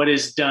what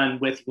is done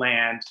with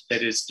land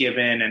that is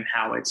given and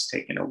how it's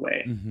taken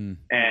away. Mm-hmm.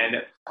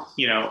 And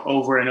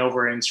over and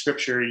over in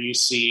scripture you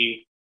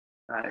see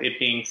it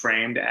being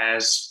framed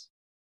as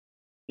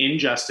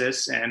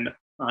injustice and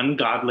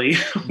ungodly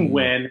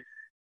when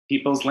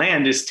people's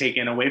land is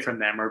taken away from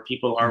them or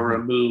people are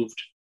Mm-hmm.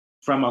 removed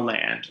from a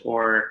land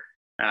or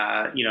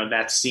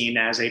that's seen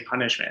as a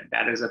punishment.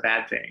 That is a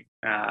bad thing.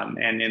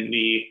 And in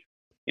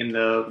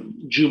the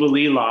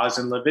Jubilee laws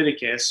in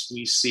Leviticus,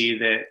 we see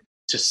that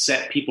to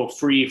set people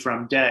free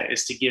from debt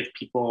is to give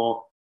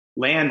people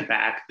land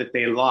back that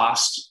they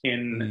lost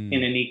in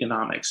an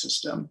economic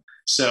system.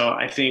 So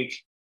I think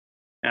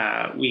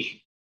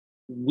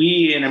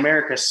we in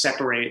America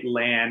separate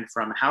land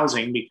from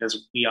housing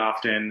because we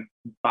often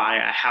buy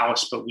a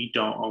house but we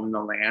don't own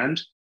the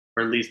land,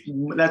 or at least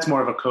that's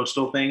more of a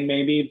coastal thing,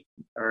 maybe,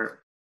 or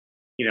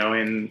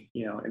in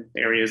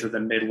areas of the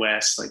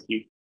Midwest, like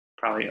you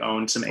probably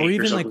own some Or acres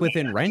even of like land.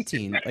 within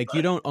renting, like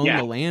you don't own Yeah,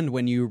 the land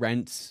when you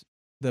rent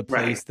the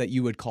right. place that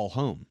you would call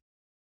home.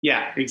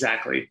 Yeah,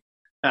 exactly.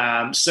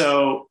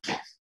 So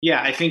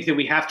yeah, I think that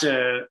we have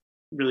to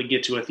really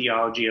get to a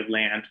theology of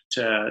land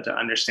to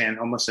understand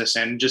homelessness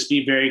and just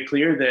be very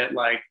clear that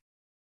like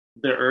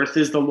the earth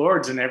is the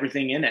Lord's and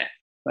everything in it.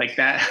 Like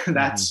that, Mm-hmm.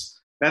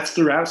 that's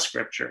throughout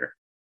scripture.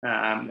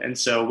 And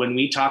so when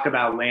we talk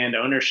about land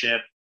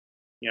ownership,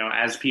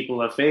 as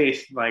people of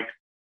faith, like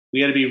we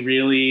got to be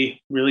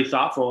really, really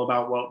thoughtful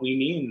about what we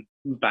mean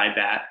by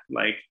that.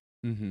 Like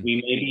Mm-hmm. we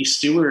may be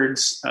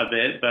stewards of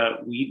it,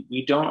 but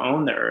we don't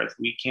own the earth.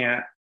 We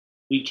can't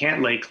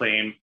lay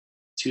claim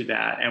to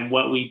that. And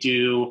what we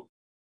do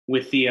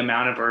with the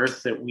amount of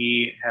earth that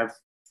we have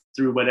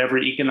through whatever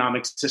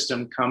economic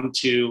system come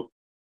to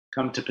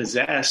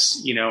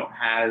possess,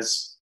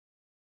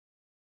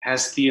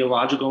 has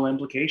theological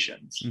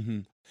implications. Mm-hmm.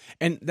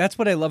 And that's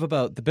what I love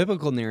about the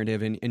biblical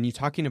narrative and you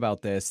talking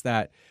about this,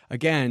 that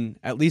again,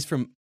 at least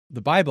from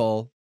the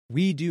Bible,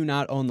 we do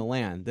not own the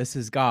land. This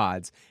is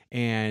God's.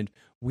 And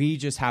we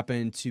just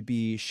happen to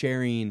be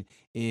sharing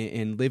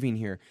and living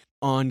here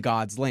on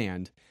God's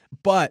land.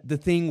 But the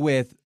thing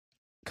with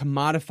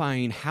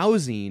commodifying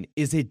housing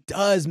is it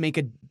does make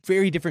a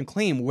very different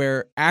claim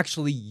where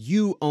actually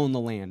you own the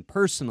land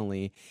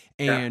personally.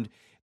 And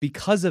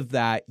because of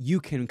that, you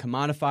can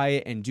commodify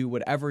it and do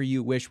whatever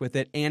you wish with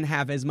it and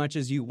have as much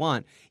as you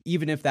want,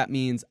 even if that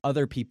means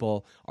other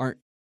people aren't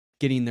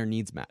getting their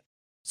needs met.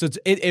 So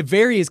it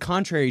varies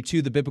contrary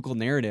to the biblical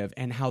narrative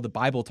and how the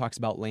Bible talks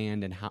about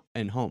land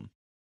and home.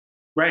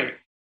 Right.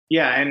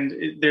 Yeah.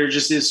 And there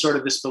just is sort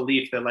of this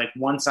belief that like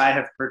once I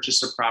have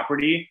purchased a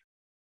property,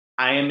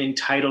 I am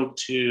entitled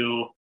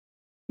to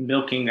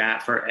milking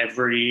that for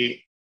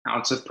every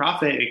ounce of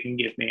profit it can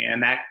give me.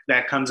 And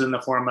that comes in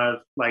the form of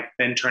like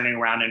then turning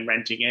around and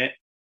renting it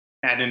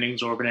at an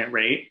exorbitant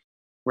rate.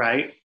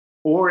 Right.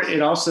 Or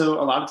it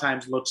also a lot of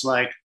times looks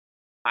like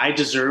I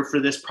deserve for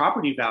this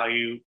property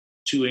value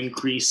to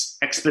increase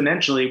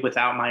exponentially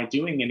without my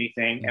doing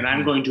anything. Mm-hmm. And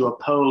I'm going to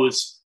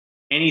oppose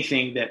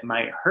anything that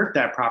might hurt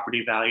that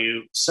property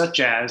value, such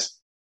as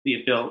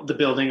the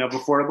building of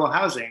affordable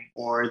housing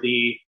or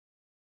the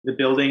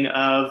building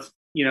of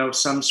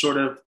some sort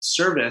of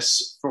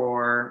service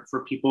for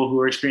people who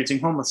are experiencing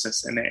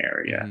homelessness in the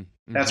area.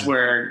 Mm-hmm. That's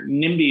where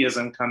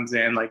NIMBYism comes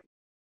in, like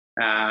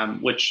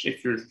which,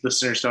 if your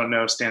listeners don't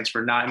know, stands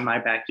for Not in My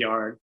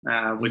Backyard,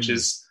 which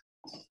is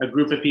a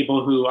group of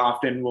people who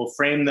often will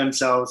frame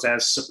themselves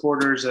as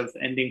supporters of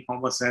ending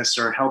homelessness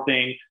or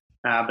helping,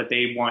 but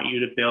they want you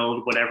to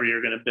build whatever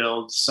you're going to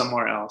build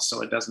somewhere else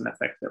so it doesn't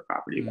affect their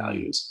property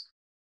values.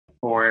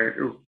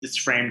 Or it's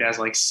framed as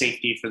like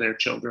safety for their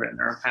children,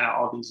 or kind of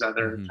all these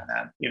other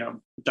kind of,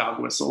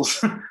 dog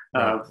whistles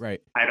of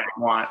right. I don't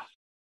want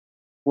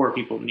poor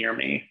people near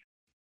me.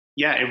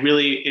 Yeah,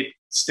 it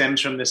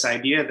stems from this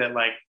idea that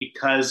like,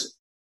 because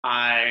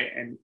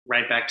and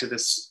right back to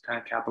this kind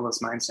of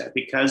capitalist mindset,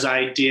 because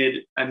I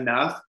did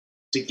enough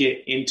to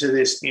get into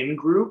this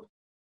in-group,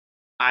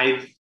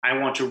 I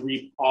want to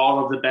reap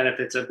all of the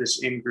benefits of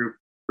this in-group,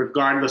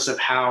 regardless of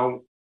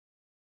how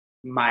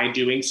my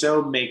doing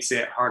so makes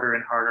it harder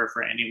and harder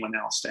for anyone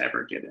else to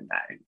ever get in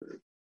that in-group.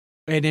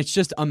 And it's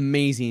just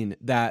amazing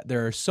that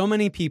there are so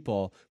many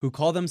people who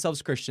call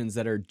themselves Christians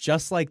that are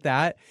just like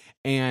that.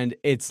 And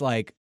it's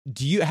like,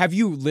 have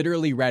you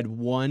literally read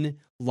one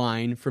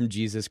line from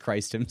Jesus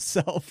Christ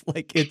himself?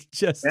 Like, it's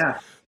just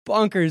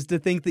bonkers to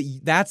think that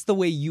that's the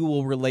way you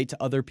will relate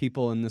to other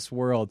people in this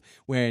world,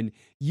 when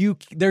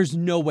there's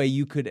no way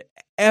you could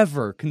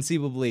ever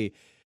conceivably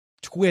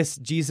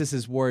twist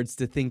Jesus's words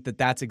to think that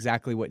that's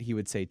exactly what he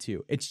would say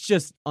too. It's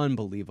just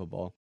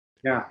unbelievable.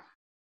 Yeah.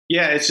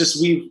 It's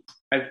just,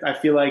 I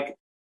feel like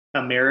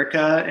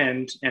America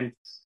and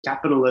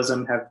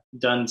capitalism have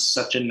done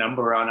such a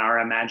number on our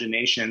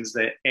imaginations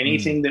that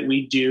anything that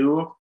we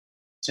do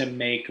to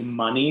make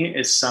money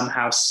is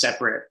somehow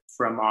separate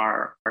from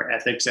our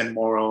ethics and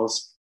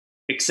morals,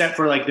 except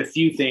for like the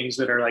few things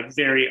that are like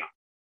very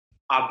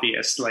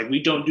obvious. Like,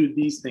 we don't do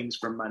these things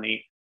for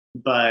money,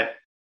 but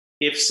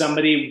if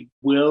somebody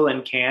will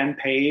and can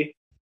pay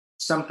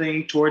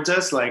something towards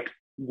us, like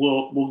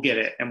we'll get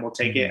it and we'll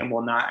take it and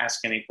we'll not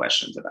ask any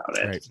questions about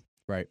it.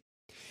 Right.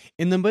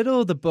 In the middle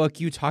of the book,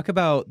 you talk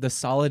about the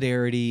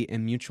solidarity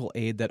and mutual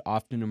aid that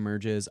often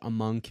emerges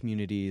among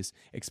communities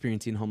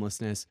experiencing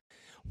homelessness.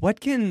 What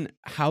can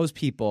house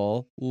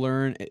people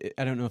learn?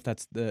 I don't know if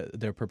that's the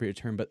appropriate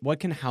term, but what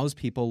can house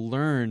people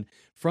learn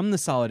from the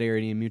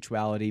solidarity and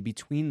mutuality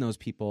between those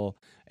people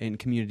and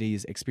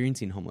communities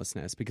experiencing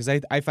homelessness? Because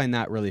I find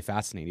that really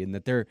fascinating,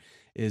 that there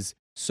is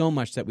so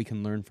much that we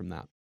can learn from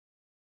that.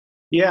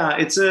 Yeah,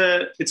 it's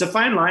a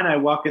fine line I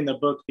walk in the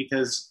book,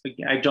 because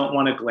I don't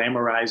want to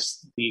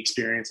glamorize the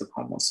experience of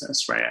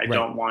homelessness, right? I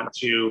don't want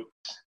to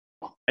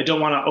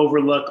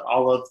overlook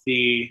all of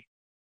the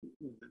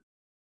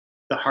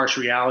harsh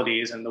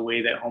realities and the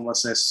way that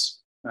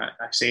homelessness, I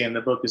say in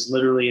the book, is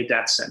literally a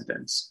death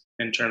sentence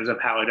in terms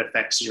of how it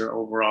affects your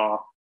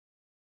overall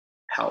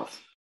health.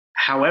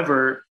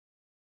 However,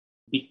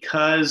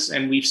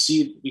 and we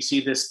see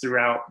this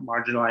throughout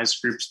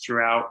marginalized groups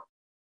throughout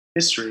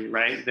history,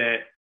 right?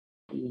 That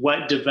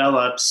what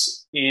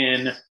develops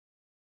in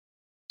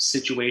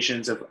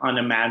situations of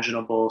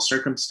unimaginable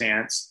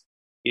circumstance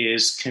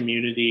is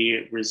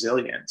community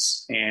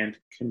resilience and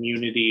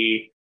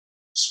community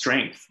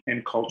strength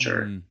and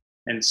culture.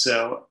 And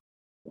so,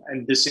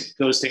 and this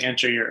goes to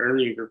answer your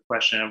earlier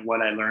question of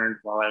what I learned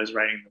while I was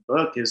writing the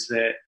book, is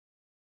that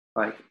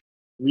like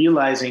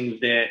realizing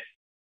that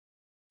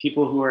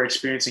people who are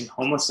experiencing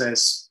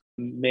homelessness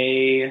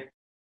may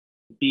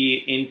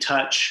be in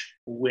touch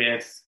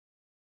with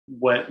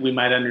what we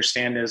might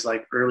understand as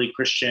like early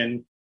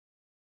Christian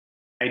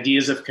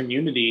ideas of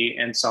community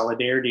and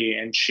solidarity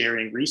and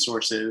sharing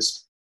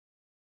resources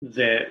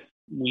that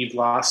we've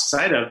lost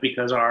sight of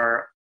because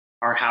our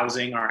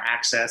housing, our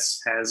access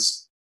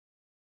has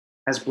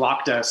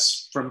blocked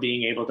us from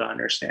being able to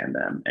understand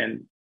them.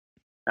 And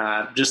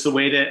just the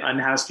way that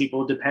unhoused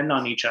people depend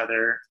on each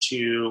other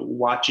to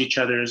watch each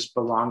other's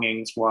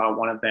belongings while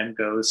one of them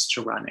goes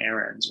to run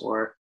errands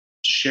or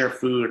to share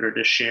food or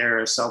to share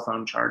a cell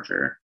phone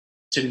charger,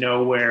 to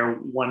know where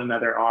one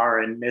another are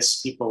and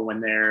miss people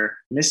when they're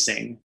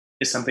missing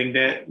is something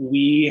that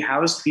we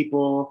housed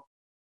people,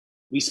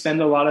 we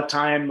spend a lot of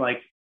time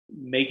like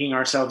making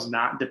ourselves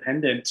not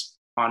dependent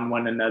on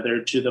one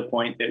another to the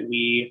point that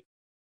we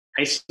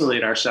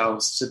isolate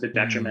ourselves to the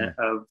detriment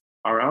of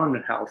our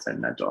own health and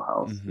mental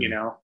health. You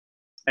know,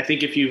 I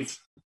think if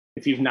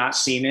you've not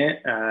seen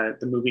it,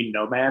 the movie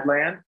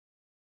Nomadland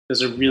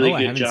does a really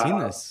good job. Seen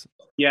this.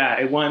 Yeah,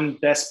 it won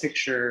Best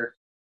Picture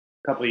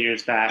a couple of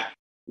years back.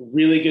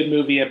 Really good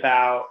movie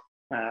about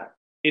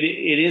it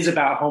is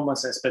about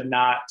homelessness, but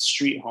not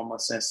street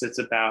homelessness. It's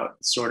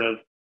about sort of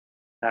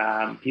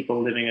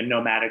people living a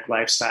nomadic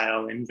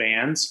lifestyle in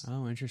vans.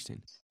 Oh,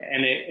 interesting.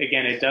 And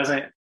it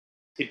doesn't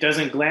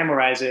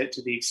glamorize it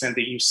to the extent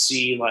that you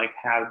see like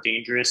how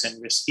dangerous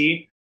and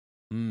risky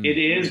it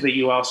is, but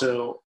you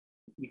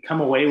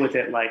come away with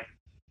it like,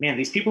 man,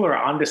 these people are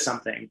onto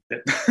something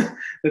that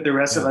that the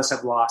rest of us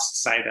have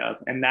lost sight of.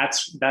 And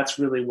that's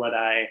really what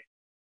I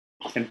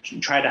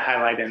try to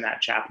highlight in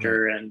that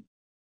chapter,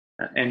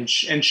 and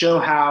show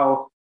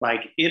how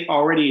like it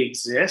already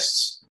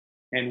exists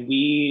and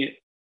we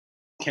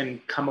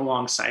can come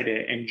alongside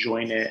it and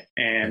join it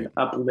and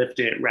uplift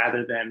it,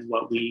 rather than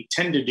what we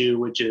tend to do,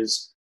 which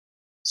is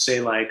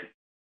say like,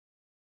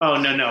 oh,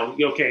 no,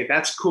 okay,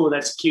 that's cool,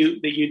 that's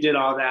cute that you did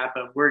all that,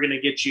 but we're going to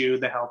get you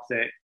the help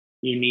that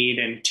you need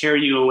and tear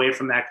you away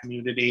from that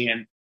community,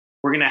 and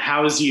we're going to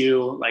house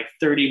you like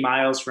 30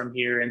 miles from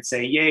here and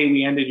say, yay,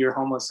 we ended your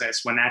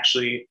homelessness, when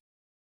actually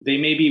they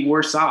may be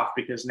worse off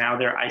because now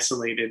they're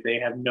isolated, they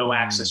have no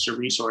access to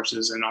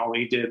resources, and all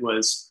we did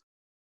was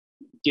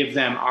give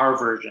them our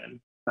version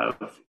of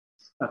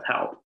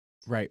help.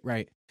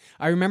 Right.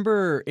 I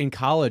remember in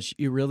college,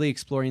 you really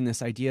exploring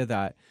this idea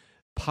that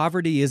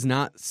poverty is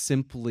not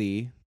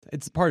simply,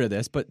 it's part of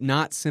this, but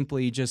not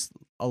simply just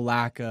a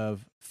lack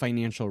of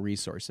financial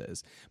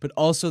resources, but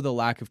also the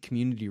lack of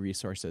community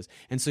resources.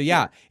 And so,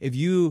 if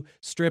you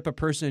strip a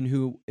person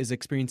who is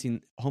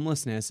experiencing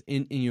homelessness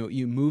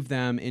you move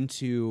them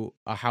into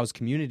a housed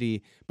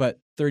community, but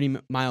 30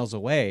 miles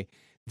away,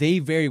 they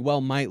very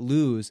well might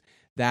lose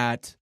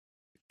that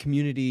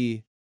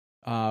community,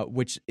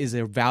 which is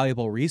a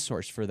valuable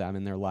resource for them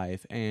in their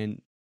life.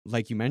 And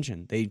like you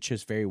mentioned, they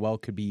just very well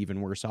could be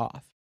even worse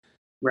off.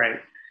 Right.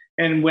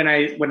 And when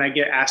I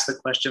get asked the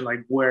question, like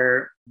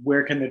where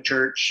can the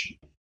church,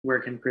 where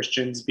can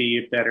Christians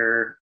be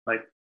better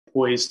like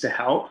poised to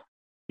help?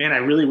 Man, I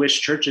really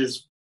wish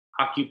churches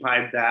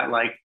occupied that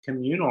like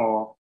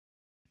communal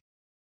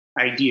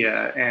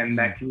idea and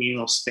that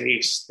communal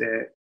space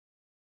that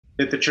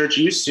the church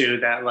used to,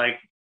 that like,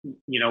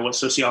 you know, what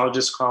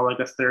sociologists call like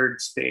a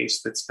third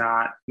space that's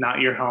not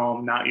your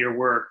home, not your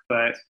work,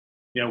 but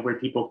you know, where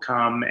people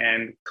come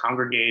and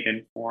congregate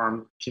and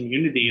form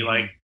community.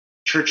 Like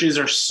churches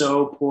are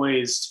so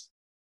poised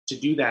to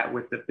do that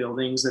with the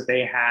buildings that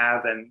they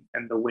have and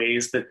the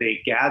ways that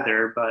they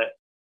gather, but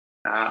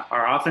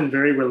are often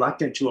very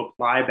reluctant to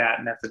apply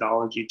that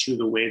methodology to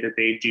the way that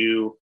they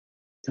do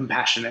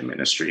compassionate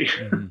ministry,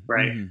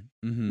 right?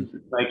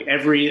 Like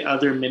every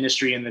other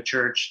ministry in the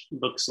church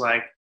looks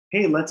like,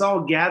 hey, let's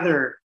all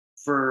gather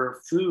for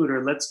food,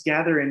 or let's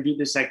gather and do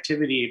this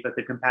activity. But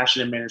the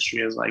compassionate ministry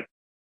is like,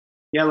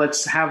 yeah,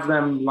 let's have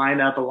them line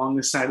up along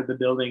the side of the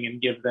building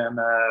and give them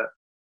a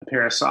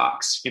pair of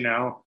socks, you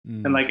know?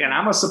 And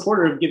I'm a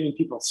supporter of giving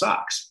people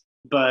socks,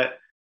 but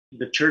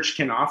the church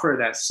can offer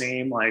that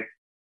same like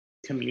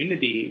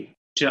community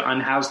to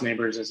unhoused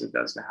neighbors as it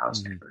does to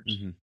housed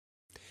neighbors.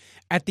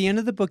 At the end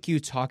of the book, you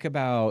talk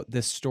about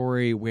this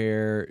story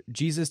where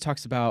Jesus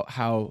talks about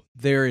how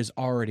there is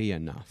already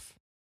enough,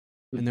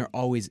 and there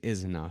always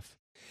is enough.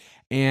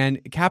 And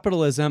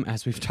capitalism,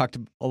 as we've talked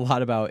a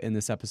lot about in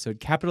this episode,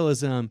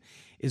 capitalism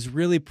is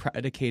really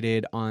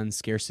predicated on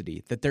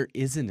scarcity, that there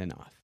isn't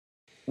enough.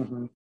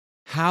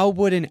 How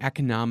would an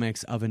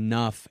economics of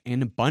enough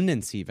and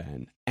abundance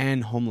even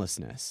end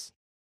homelessness?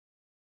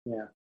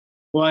 Yeah.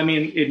 Well, I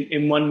mean,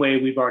 in one way,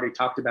 we've already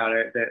talked about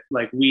it, that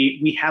like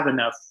we have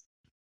enough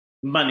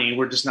money,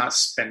 we're just not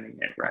spending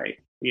it right,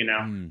 you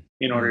know,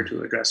 in order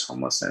to address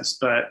homelessness.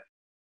 But,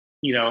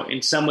 you know,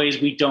 in some ways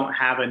we don't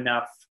have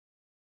enough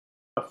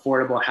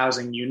affordable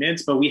housing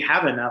units, but we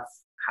have enough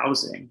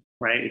housing,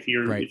 right? If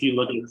you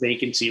look at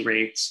vacancy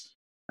rates,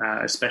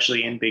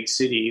 especially in big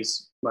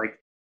cities, like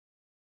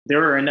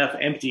there are enough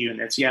empty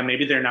units. Yeah,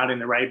 maybe they're not in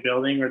the right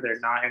building or they're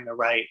not in the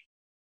right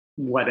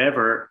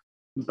whatever,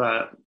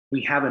 but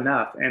we have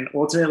enough. And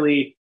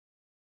ultimately,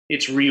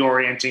 it's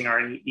reorienting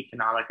our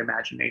economic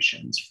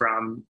imaginations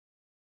from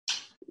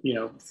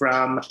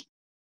from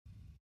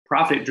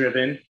profit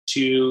driven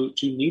to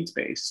needs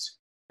based.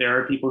 There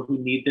are people who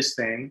need this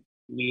thing.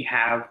 We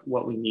have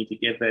what we need to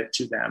give it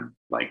to them.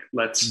 Like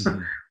let's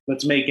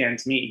let's make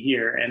ends meet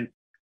here. And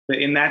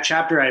in that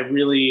chapter, I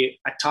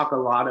talk a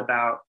lot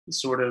about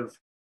sort of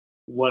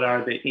what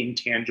are the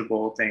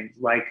intangible things,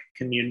 like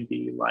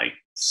community, like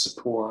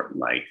support,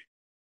 like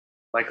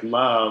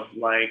love,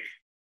 like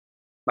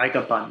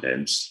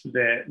abundance,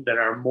 that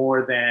are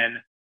more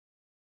than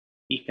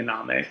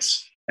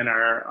economics, and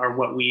are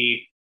what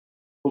we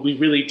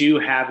really do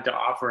have to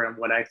offer, and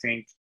what I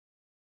think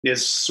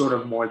is sort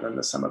of more than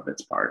the sum of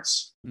its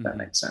parts. If that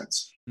makes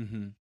sense.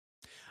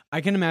 I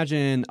can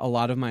imagine a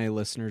lot of my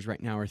listeners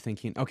right now are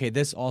thinking, okay,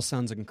 this all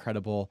sounds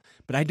incredible,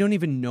 but I don't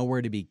even know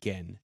where to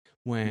begin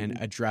when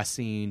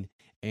addressing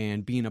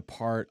and being a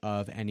part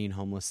of ending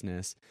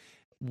homelessness.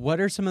 What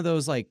are some of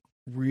those like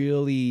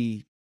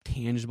really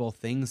tangible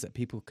things that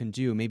people can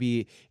do?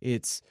 Maybe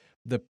it's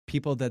the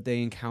people that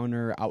they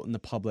encounter out in the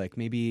public.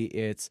 Maybe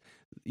it's,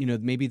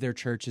 maybe their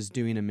church is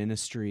doing a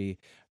ministry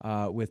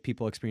with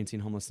people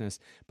experiencing homelessness.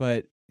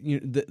 But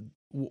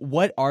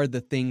what are the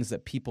things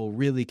that people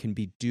really can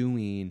be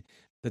doing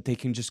that they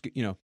can just,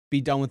 be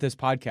done with this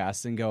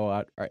podcast and go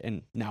out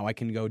and now I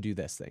can go do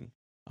this thing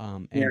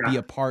and be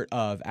a part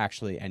of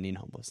actually ending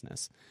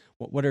homelessness?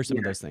 What are some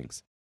of those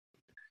things?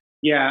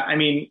 Yeah, I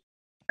mean,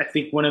 I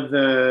think one of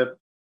the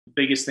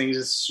biggest things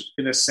is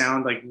going to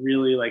sound like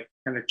really like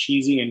kind of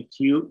cheesy and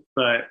cute,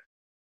 but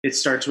it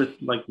starts with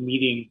like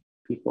meeting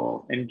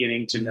people and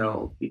getting to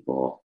know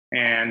people,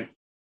 and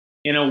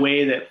in a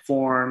way that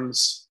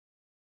forms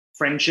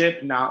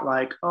friendship, not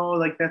like, oh,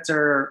 like that's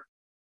our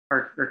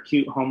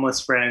cute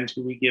homeless friend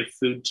who we give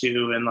food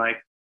to and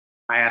like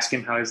I ask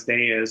him how his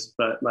day is,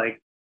 but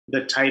like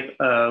the type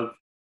of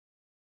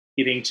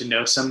getting to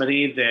know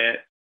somebody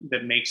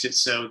that makes it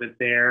so that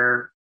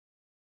their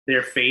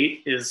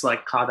fate is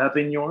like caught up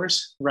in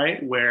yours,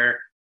 right? Where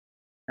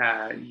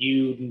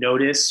you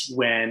notice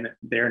when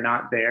they're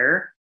not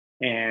there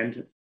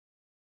and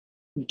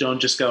don't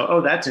just go,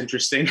 oh, that's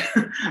interesting,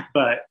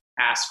 but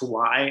ask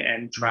why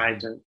and try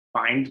to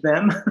find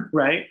them,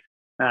 right?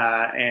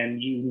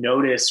 And you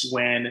notice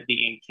when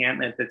the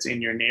encampment that's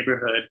in your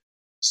neighborhood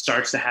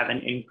starts to have an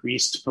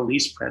increased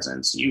police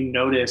presence. You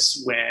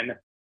notice when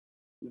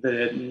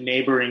the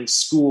neighboring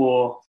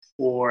school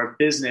or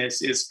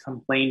business is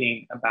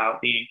complaining about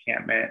the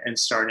encampment and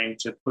starting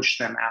to push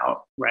them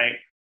out, right?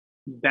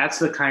 That's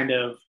the kind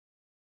of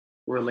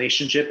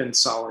relationship and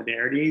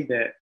solidarity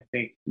that I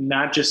think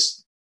not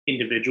just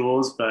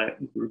individuals, but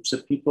groups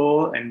of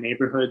people and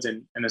neighborhoods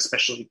and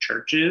especially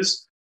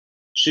churches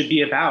should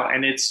be about.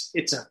 And it's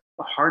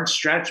a hard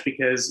stretch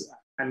because,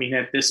 I mean,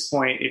 at this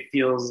point, it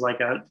feels like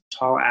a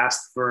tall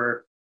ask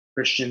for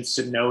Christians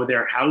to know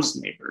their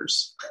housed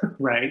neighbors,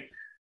 right?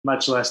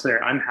 Much less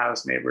their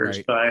unhoused neighbors.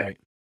 But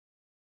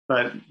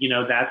I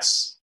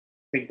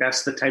think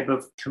that's the type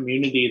of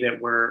community that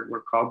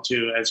we're called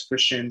to as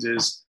Christians,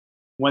 is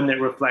one that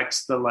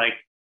reflects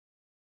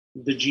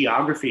the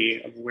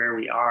geography of where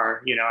we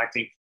are. I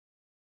think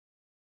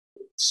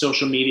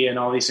social media and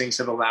all these things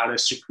have allowed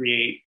us to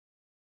create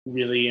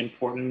really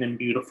important and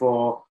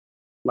beautiful,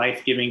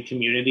 life-giving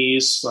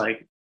communities,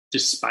 like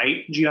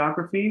despite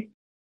geography,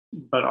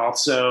 but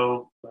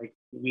also like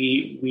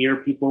we are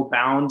people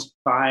bound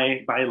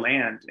by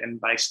land and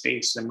by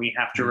space, and we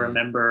have to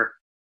remember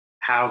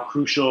how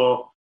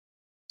crucial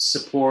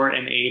support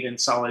and aid and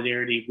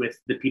solidarity with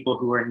the people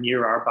who are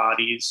near our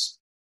bodies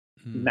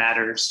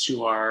matters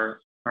to our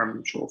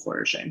mutual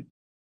flourishing.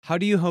 How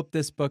do you hope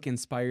this book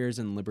inspires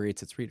and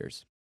liberates its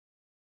readers?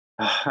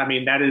 I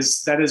mean, that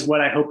is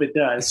what I hope it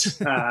does.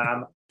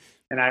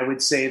 And I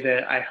would say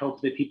that I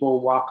hope that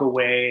people walk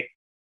away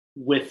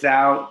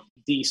without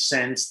the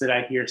sense that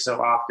I hear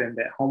so often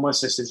that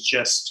homelessness is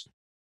just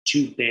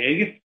too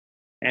big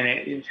and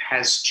it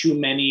has too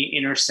many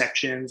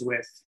intersections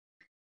with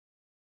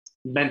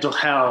mental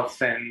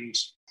health and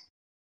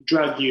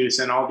drug use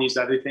and all these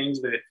other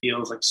things that it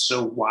feels like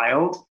so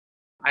wild.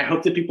 I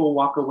hope that people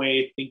walk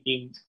away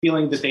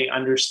feeling that they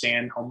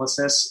understand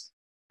homelessness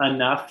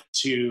enough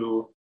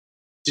to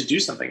do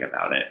something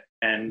about it.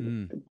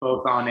 And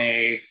both on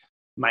a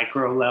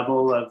micro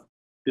level of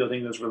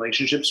building those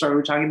relationships that we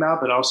were talking about,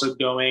 but also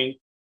going,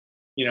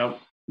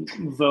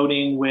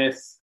 voting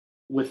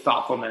with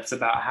thoughtfulness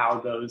about how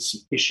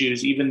those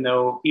issues, even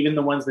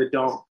the ones that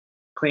don't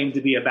claim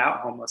to be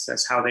about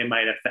homelessness, how they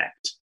might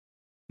affect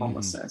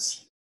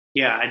homelessness.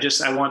 Yeah,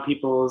 I want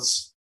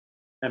people's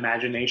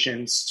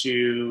imaginations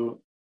to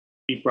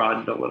be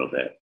broadened a little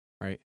bit.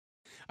 Right.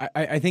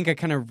 I think I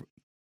kind of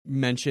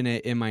mention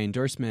it in my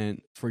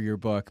endorsement for your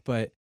book,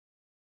 but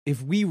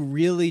if we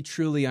really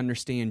truly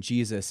understand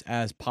Jesus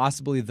as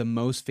possibly the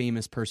most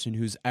famous person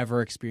who's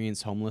ever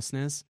experienced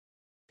homelessness,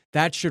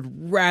 that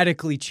should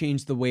radically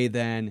change the way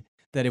then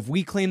that if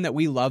we claim that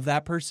we love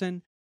that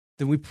person,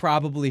 then we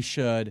probably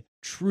should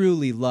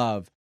truly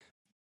love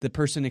the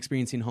person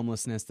experiencing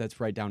homelessness that's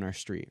right down our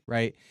street,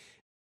 right?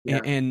 Yeah.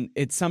 And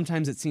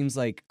sometimes it seems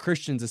like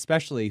Christians,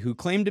 especially, who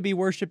claim to be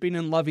worshiping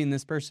and loving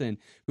this person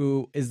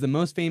who is the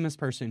most famous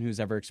person who's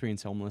ever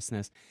experienced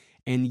homelessness,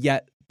 and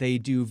yet they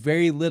do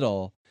very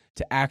little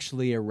to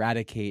actually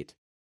eradicate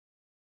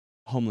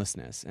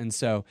homelessness. And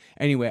so,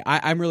 anyway,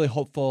 I'm really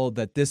hopeful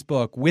that this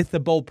book, with the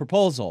bold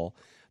proposal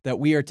that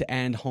we are to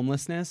end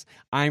homelessness,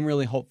 I'm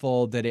really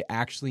hopeful that it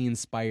actually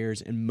inspires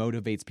and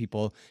motivates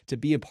people to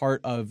be a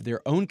part of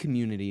their own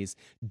communities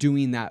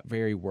doing that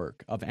very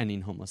work of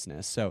ending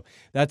homelessness. So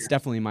that's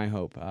definitely my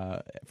hope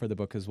for the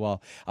book as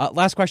well.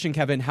 Last question,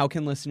 Kevin. How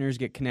can listeners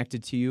get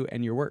connected to you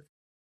and your work?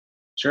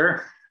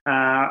 Sure.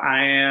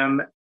 I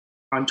am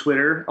on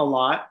Twitter a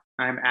lot.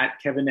 I'm at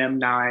Kevin M.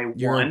 Nye1.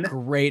 You're a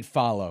great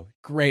follow.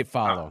 Great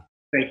follow.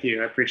 Thank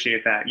you. I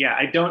appreciate that. Yeah,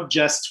 I don't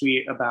just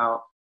tweet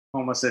about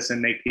homelessness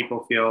and make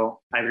people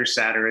feel either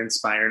sad or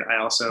inspired. I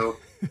also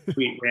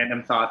tweet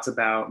random thoughts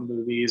about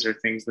movies or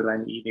things that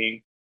I'm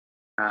eating.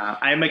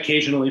 I am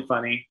occasionally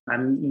funny.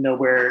 I'm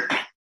nowhere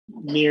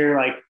near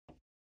like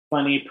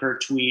funny per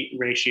tweet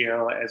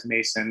ratio as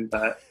Mason,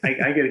 but I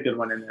get a good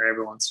one in there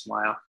every once in a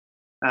while.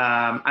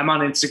 I'm on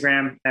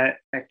Instagram at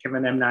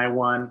Kevin M.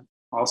 Nye1.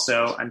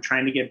 Also, I'm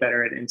trying to get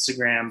better at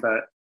Instagram,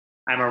 but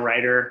I'm a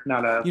writer,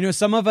 not a...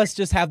 some of us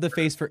just have the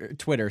face for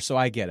Twitter, so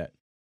I get it.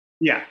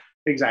 Yeah,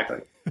 exactly.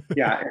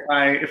 Yeah,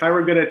 if I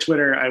were good at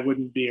Twitter, I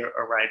wouldn't be a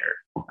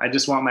writer. I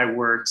just want my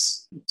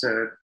words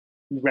to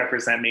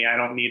represent me. I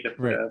don't need to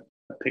put a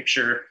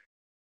picture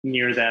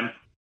near them.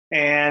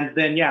 And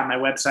then, my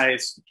website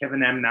is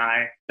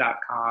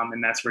kevinmnye.com,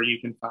 and that's where you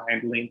can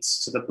find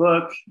links to the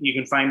book. You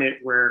can find it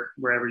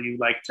wherever you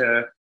like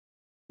to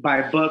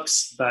buy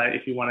books, but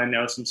if you want to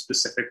know some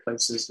specific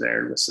places,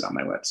 they're listed on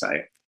my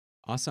website.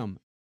 Awesome.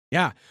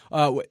 Yeah.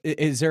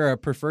 Is there a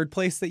preferred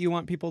place that you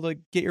want people to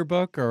get your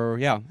book, or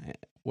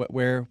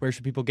where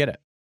should people get it?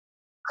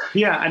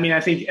 Yeah, I mean, I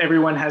think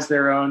everyone has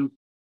their own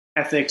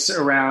ethics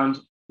around,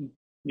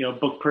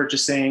 book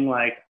purchasing.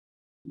 Like,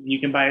 you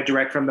can buy it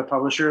direct from the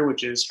publisher,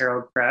 which is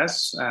Herald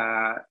Press,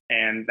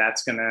 and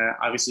that's going to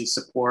obviously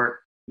support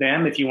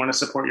them. If you want to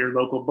support your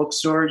local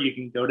bookstore, you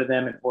can go to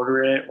them and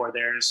order it, or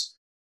there's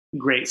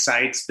great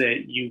sites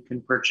that you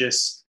can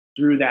purchase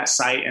through that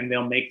site, and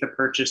they'll make the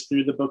purchase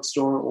through the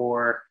bookstore,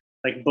 or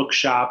like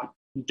Bookshop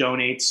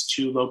donates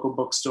to local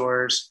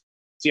bookstores.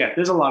 So yeah,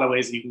 there's a lot of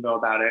ways that you can go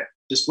about it.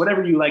 Just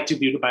whatever you like to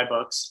do to buy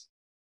books,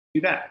 do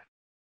that.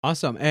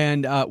 Awesome.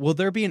 And will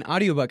there be an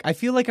audiobook? I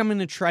feel like I'm going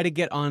to try to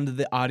get onto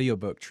the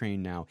audiobook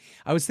train now.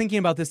 I was thinking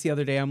about this the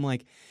other day. I'm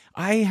like,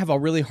 I have a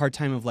really hard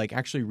time of like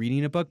actually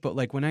reading a book, but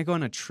like when I go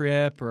on a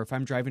trip or if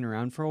I'm driving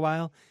around for a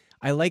while,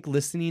 I like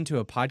listening to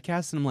a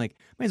podcast, and I'm like,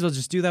 might as well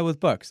just do that with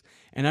books.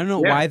 And I don't know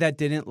why that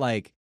didn't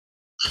like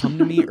come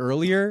to me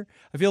earlier.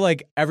 I feel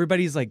like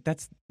everybody's like,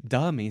 that's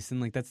duh,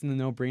 Mason. Like, that's the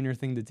no-brainer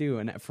thing to do.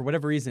 And for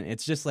whatever reason,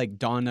 it's just like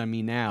dawned on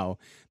me now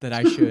that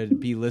I should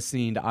be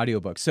listening to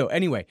audiobooks. So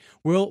anyway,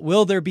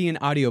 will there be an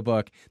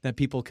audiobook that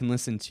people can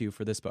listen to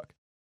for this book?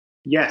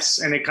 Yes,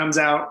 and it comes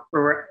out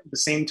at the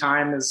same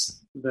time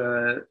as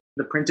the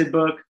printed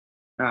book.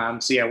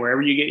 So yeah,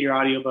 wherever you get your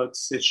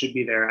audiobooks, it should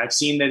be there. I've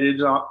seen that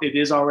it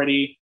is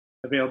already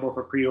available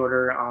for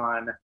pre-order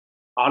on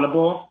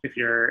Audible if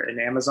you're an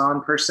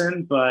Amazon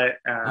person, but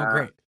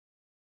great.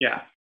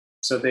 Yeah,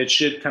 so they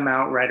should come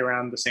out right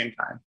around the same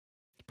time.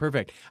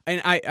 Perfect.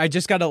 And I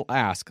just got to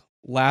ask,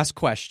 last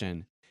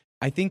question.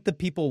 I think the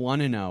people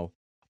want to know,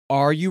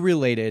 are you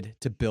related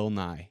to Bill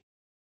Nye?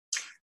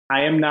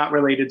 I am not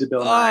related to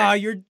Bill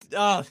Nye.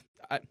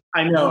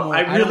 I know.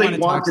 I really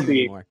want to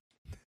be. Anymore.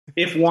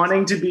 If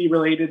wanting to be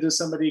related to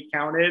somebody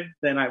counted,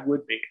 then I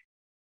would be,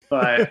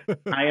 but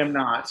I am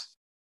not.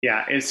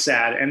 Yeah, it's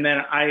sad. And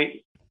then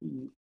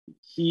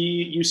he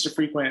used to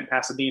frequent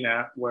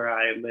Pasadena where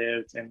I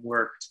lived and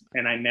worked,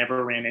 and I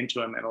never ran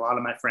into him, and a lot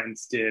of my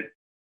friends did,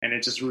 and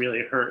it just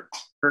really hurt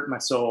my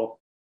soul.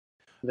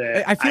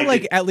 I feel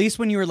like at least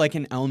when you were like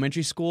in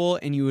elementary school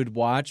and you would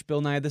watch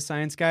Bill Nye the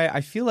Science Guy,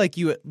 I feel like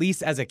you at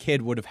least as a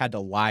kid would have had to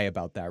lie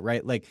about that,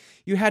 right? Like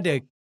you had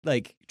to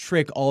like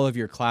trick all of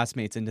your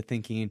classmates into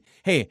thinking,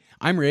 hey,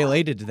 I'm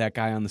related to that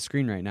guy on the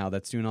screen right now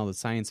that's doing all the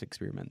science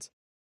experiments.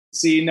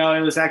 See, no,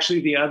 it was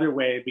actually the other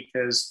way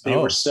because they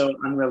were so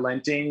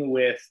unrelenting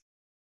with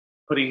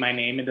putting my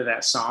name into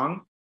that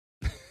song.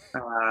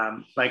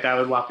 Like I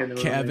would walk in the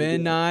room.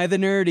 Kevin Nye, the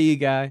nerdy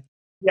guy.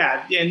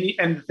 Yeah,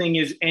 and the thing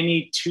is,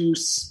 any two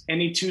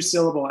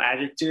syllable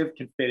adjective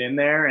can fit in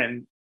there,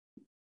 and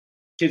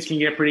kids can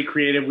get pretty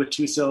creative with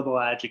 2-syllable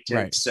adjectives.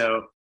 Right.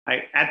 So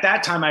at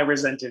that time I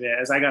resented it.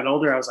 As I got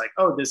older, I was like,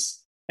 oh,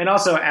 this, and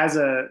also as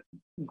a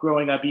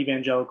growing up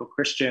evangelical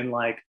Christian,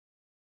 like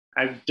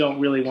I don't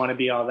really want to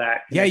be all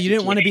that. Yeah, you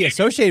didn't want to be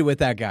associated with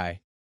that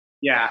guy.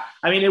 Yeah,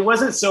 I mean, it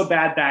wasn't so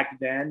bad back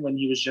then when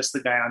he was just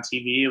the guy on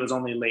TV. It was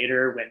only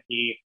later when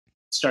he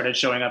started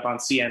showing up on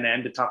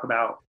CNN to talk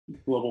about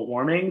global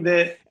warming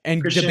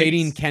and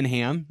debating Ken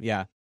Ham.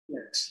 Yeah.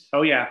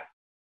 Oh yeah.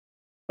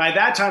 By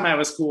that time I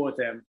was cool with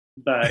him,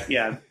 but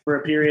yeah, for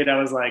a period I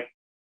was like,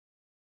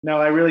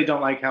 no, I really don't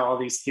like how all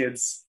these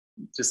kids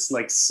just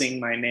like sing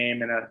my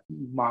name in a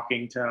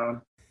mocking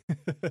tone.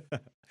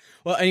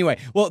 Well, anyway,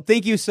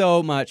 thank you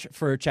so much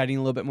for chatting a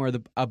little bit more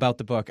about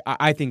the book.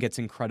 I think it's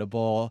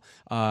incredible,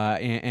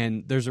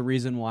 and there's a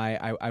reason why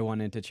I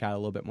wanted to chat a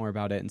little bit more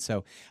about it. And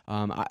so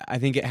I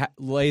think it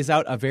lays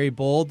out a very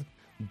bold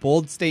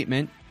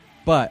statement.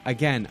 But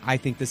again, I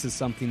think this is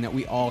something that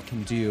we all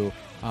can do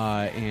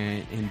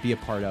and be a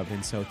part of.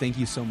 And so thank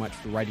you so much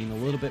for writing a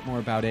little bit more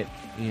about it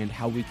and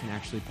how we can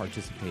actually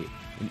participate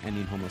in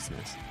ending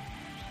homelessness.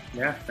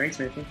 Yeah, thanks,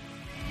 Nathan.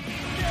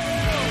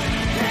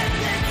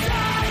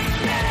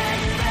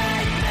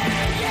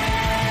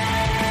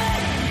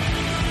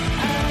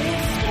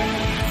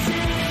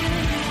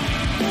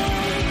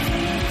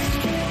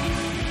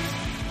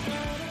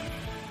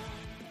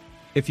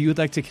 If you would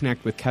like to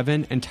connect with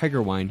Kevin and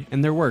Tiger Wine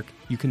and their work,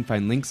 you can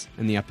find links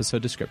in the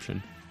episode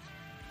description.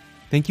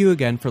 Thank you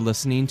again for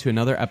listening to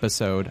another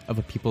episode of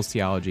A People's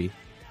Theology.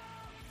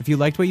 If you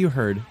liked what you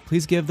heard,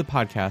 please give the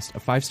podcast a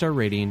 5-star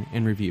rating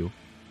and review.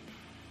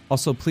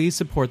 Also, please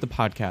support the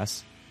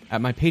podcast at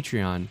my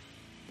Patreon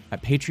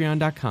at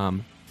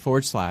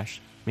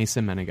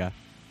patreon.com/Mason Menega.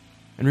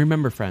 And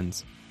remember,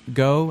 friends,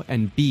 go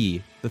and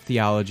be the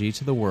theology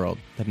to the world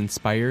that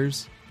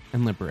inspires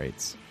and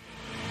liberates.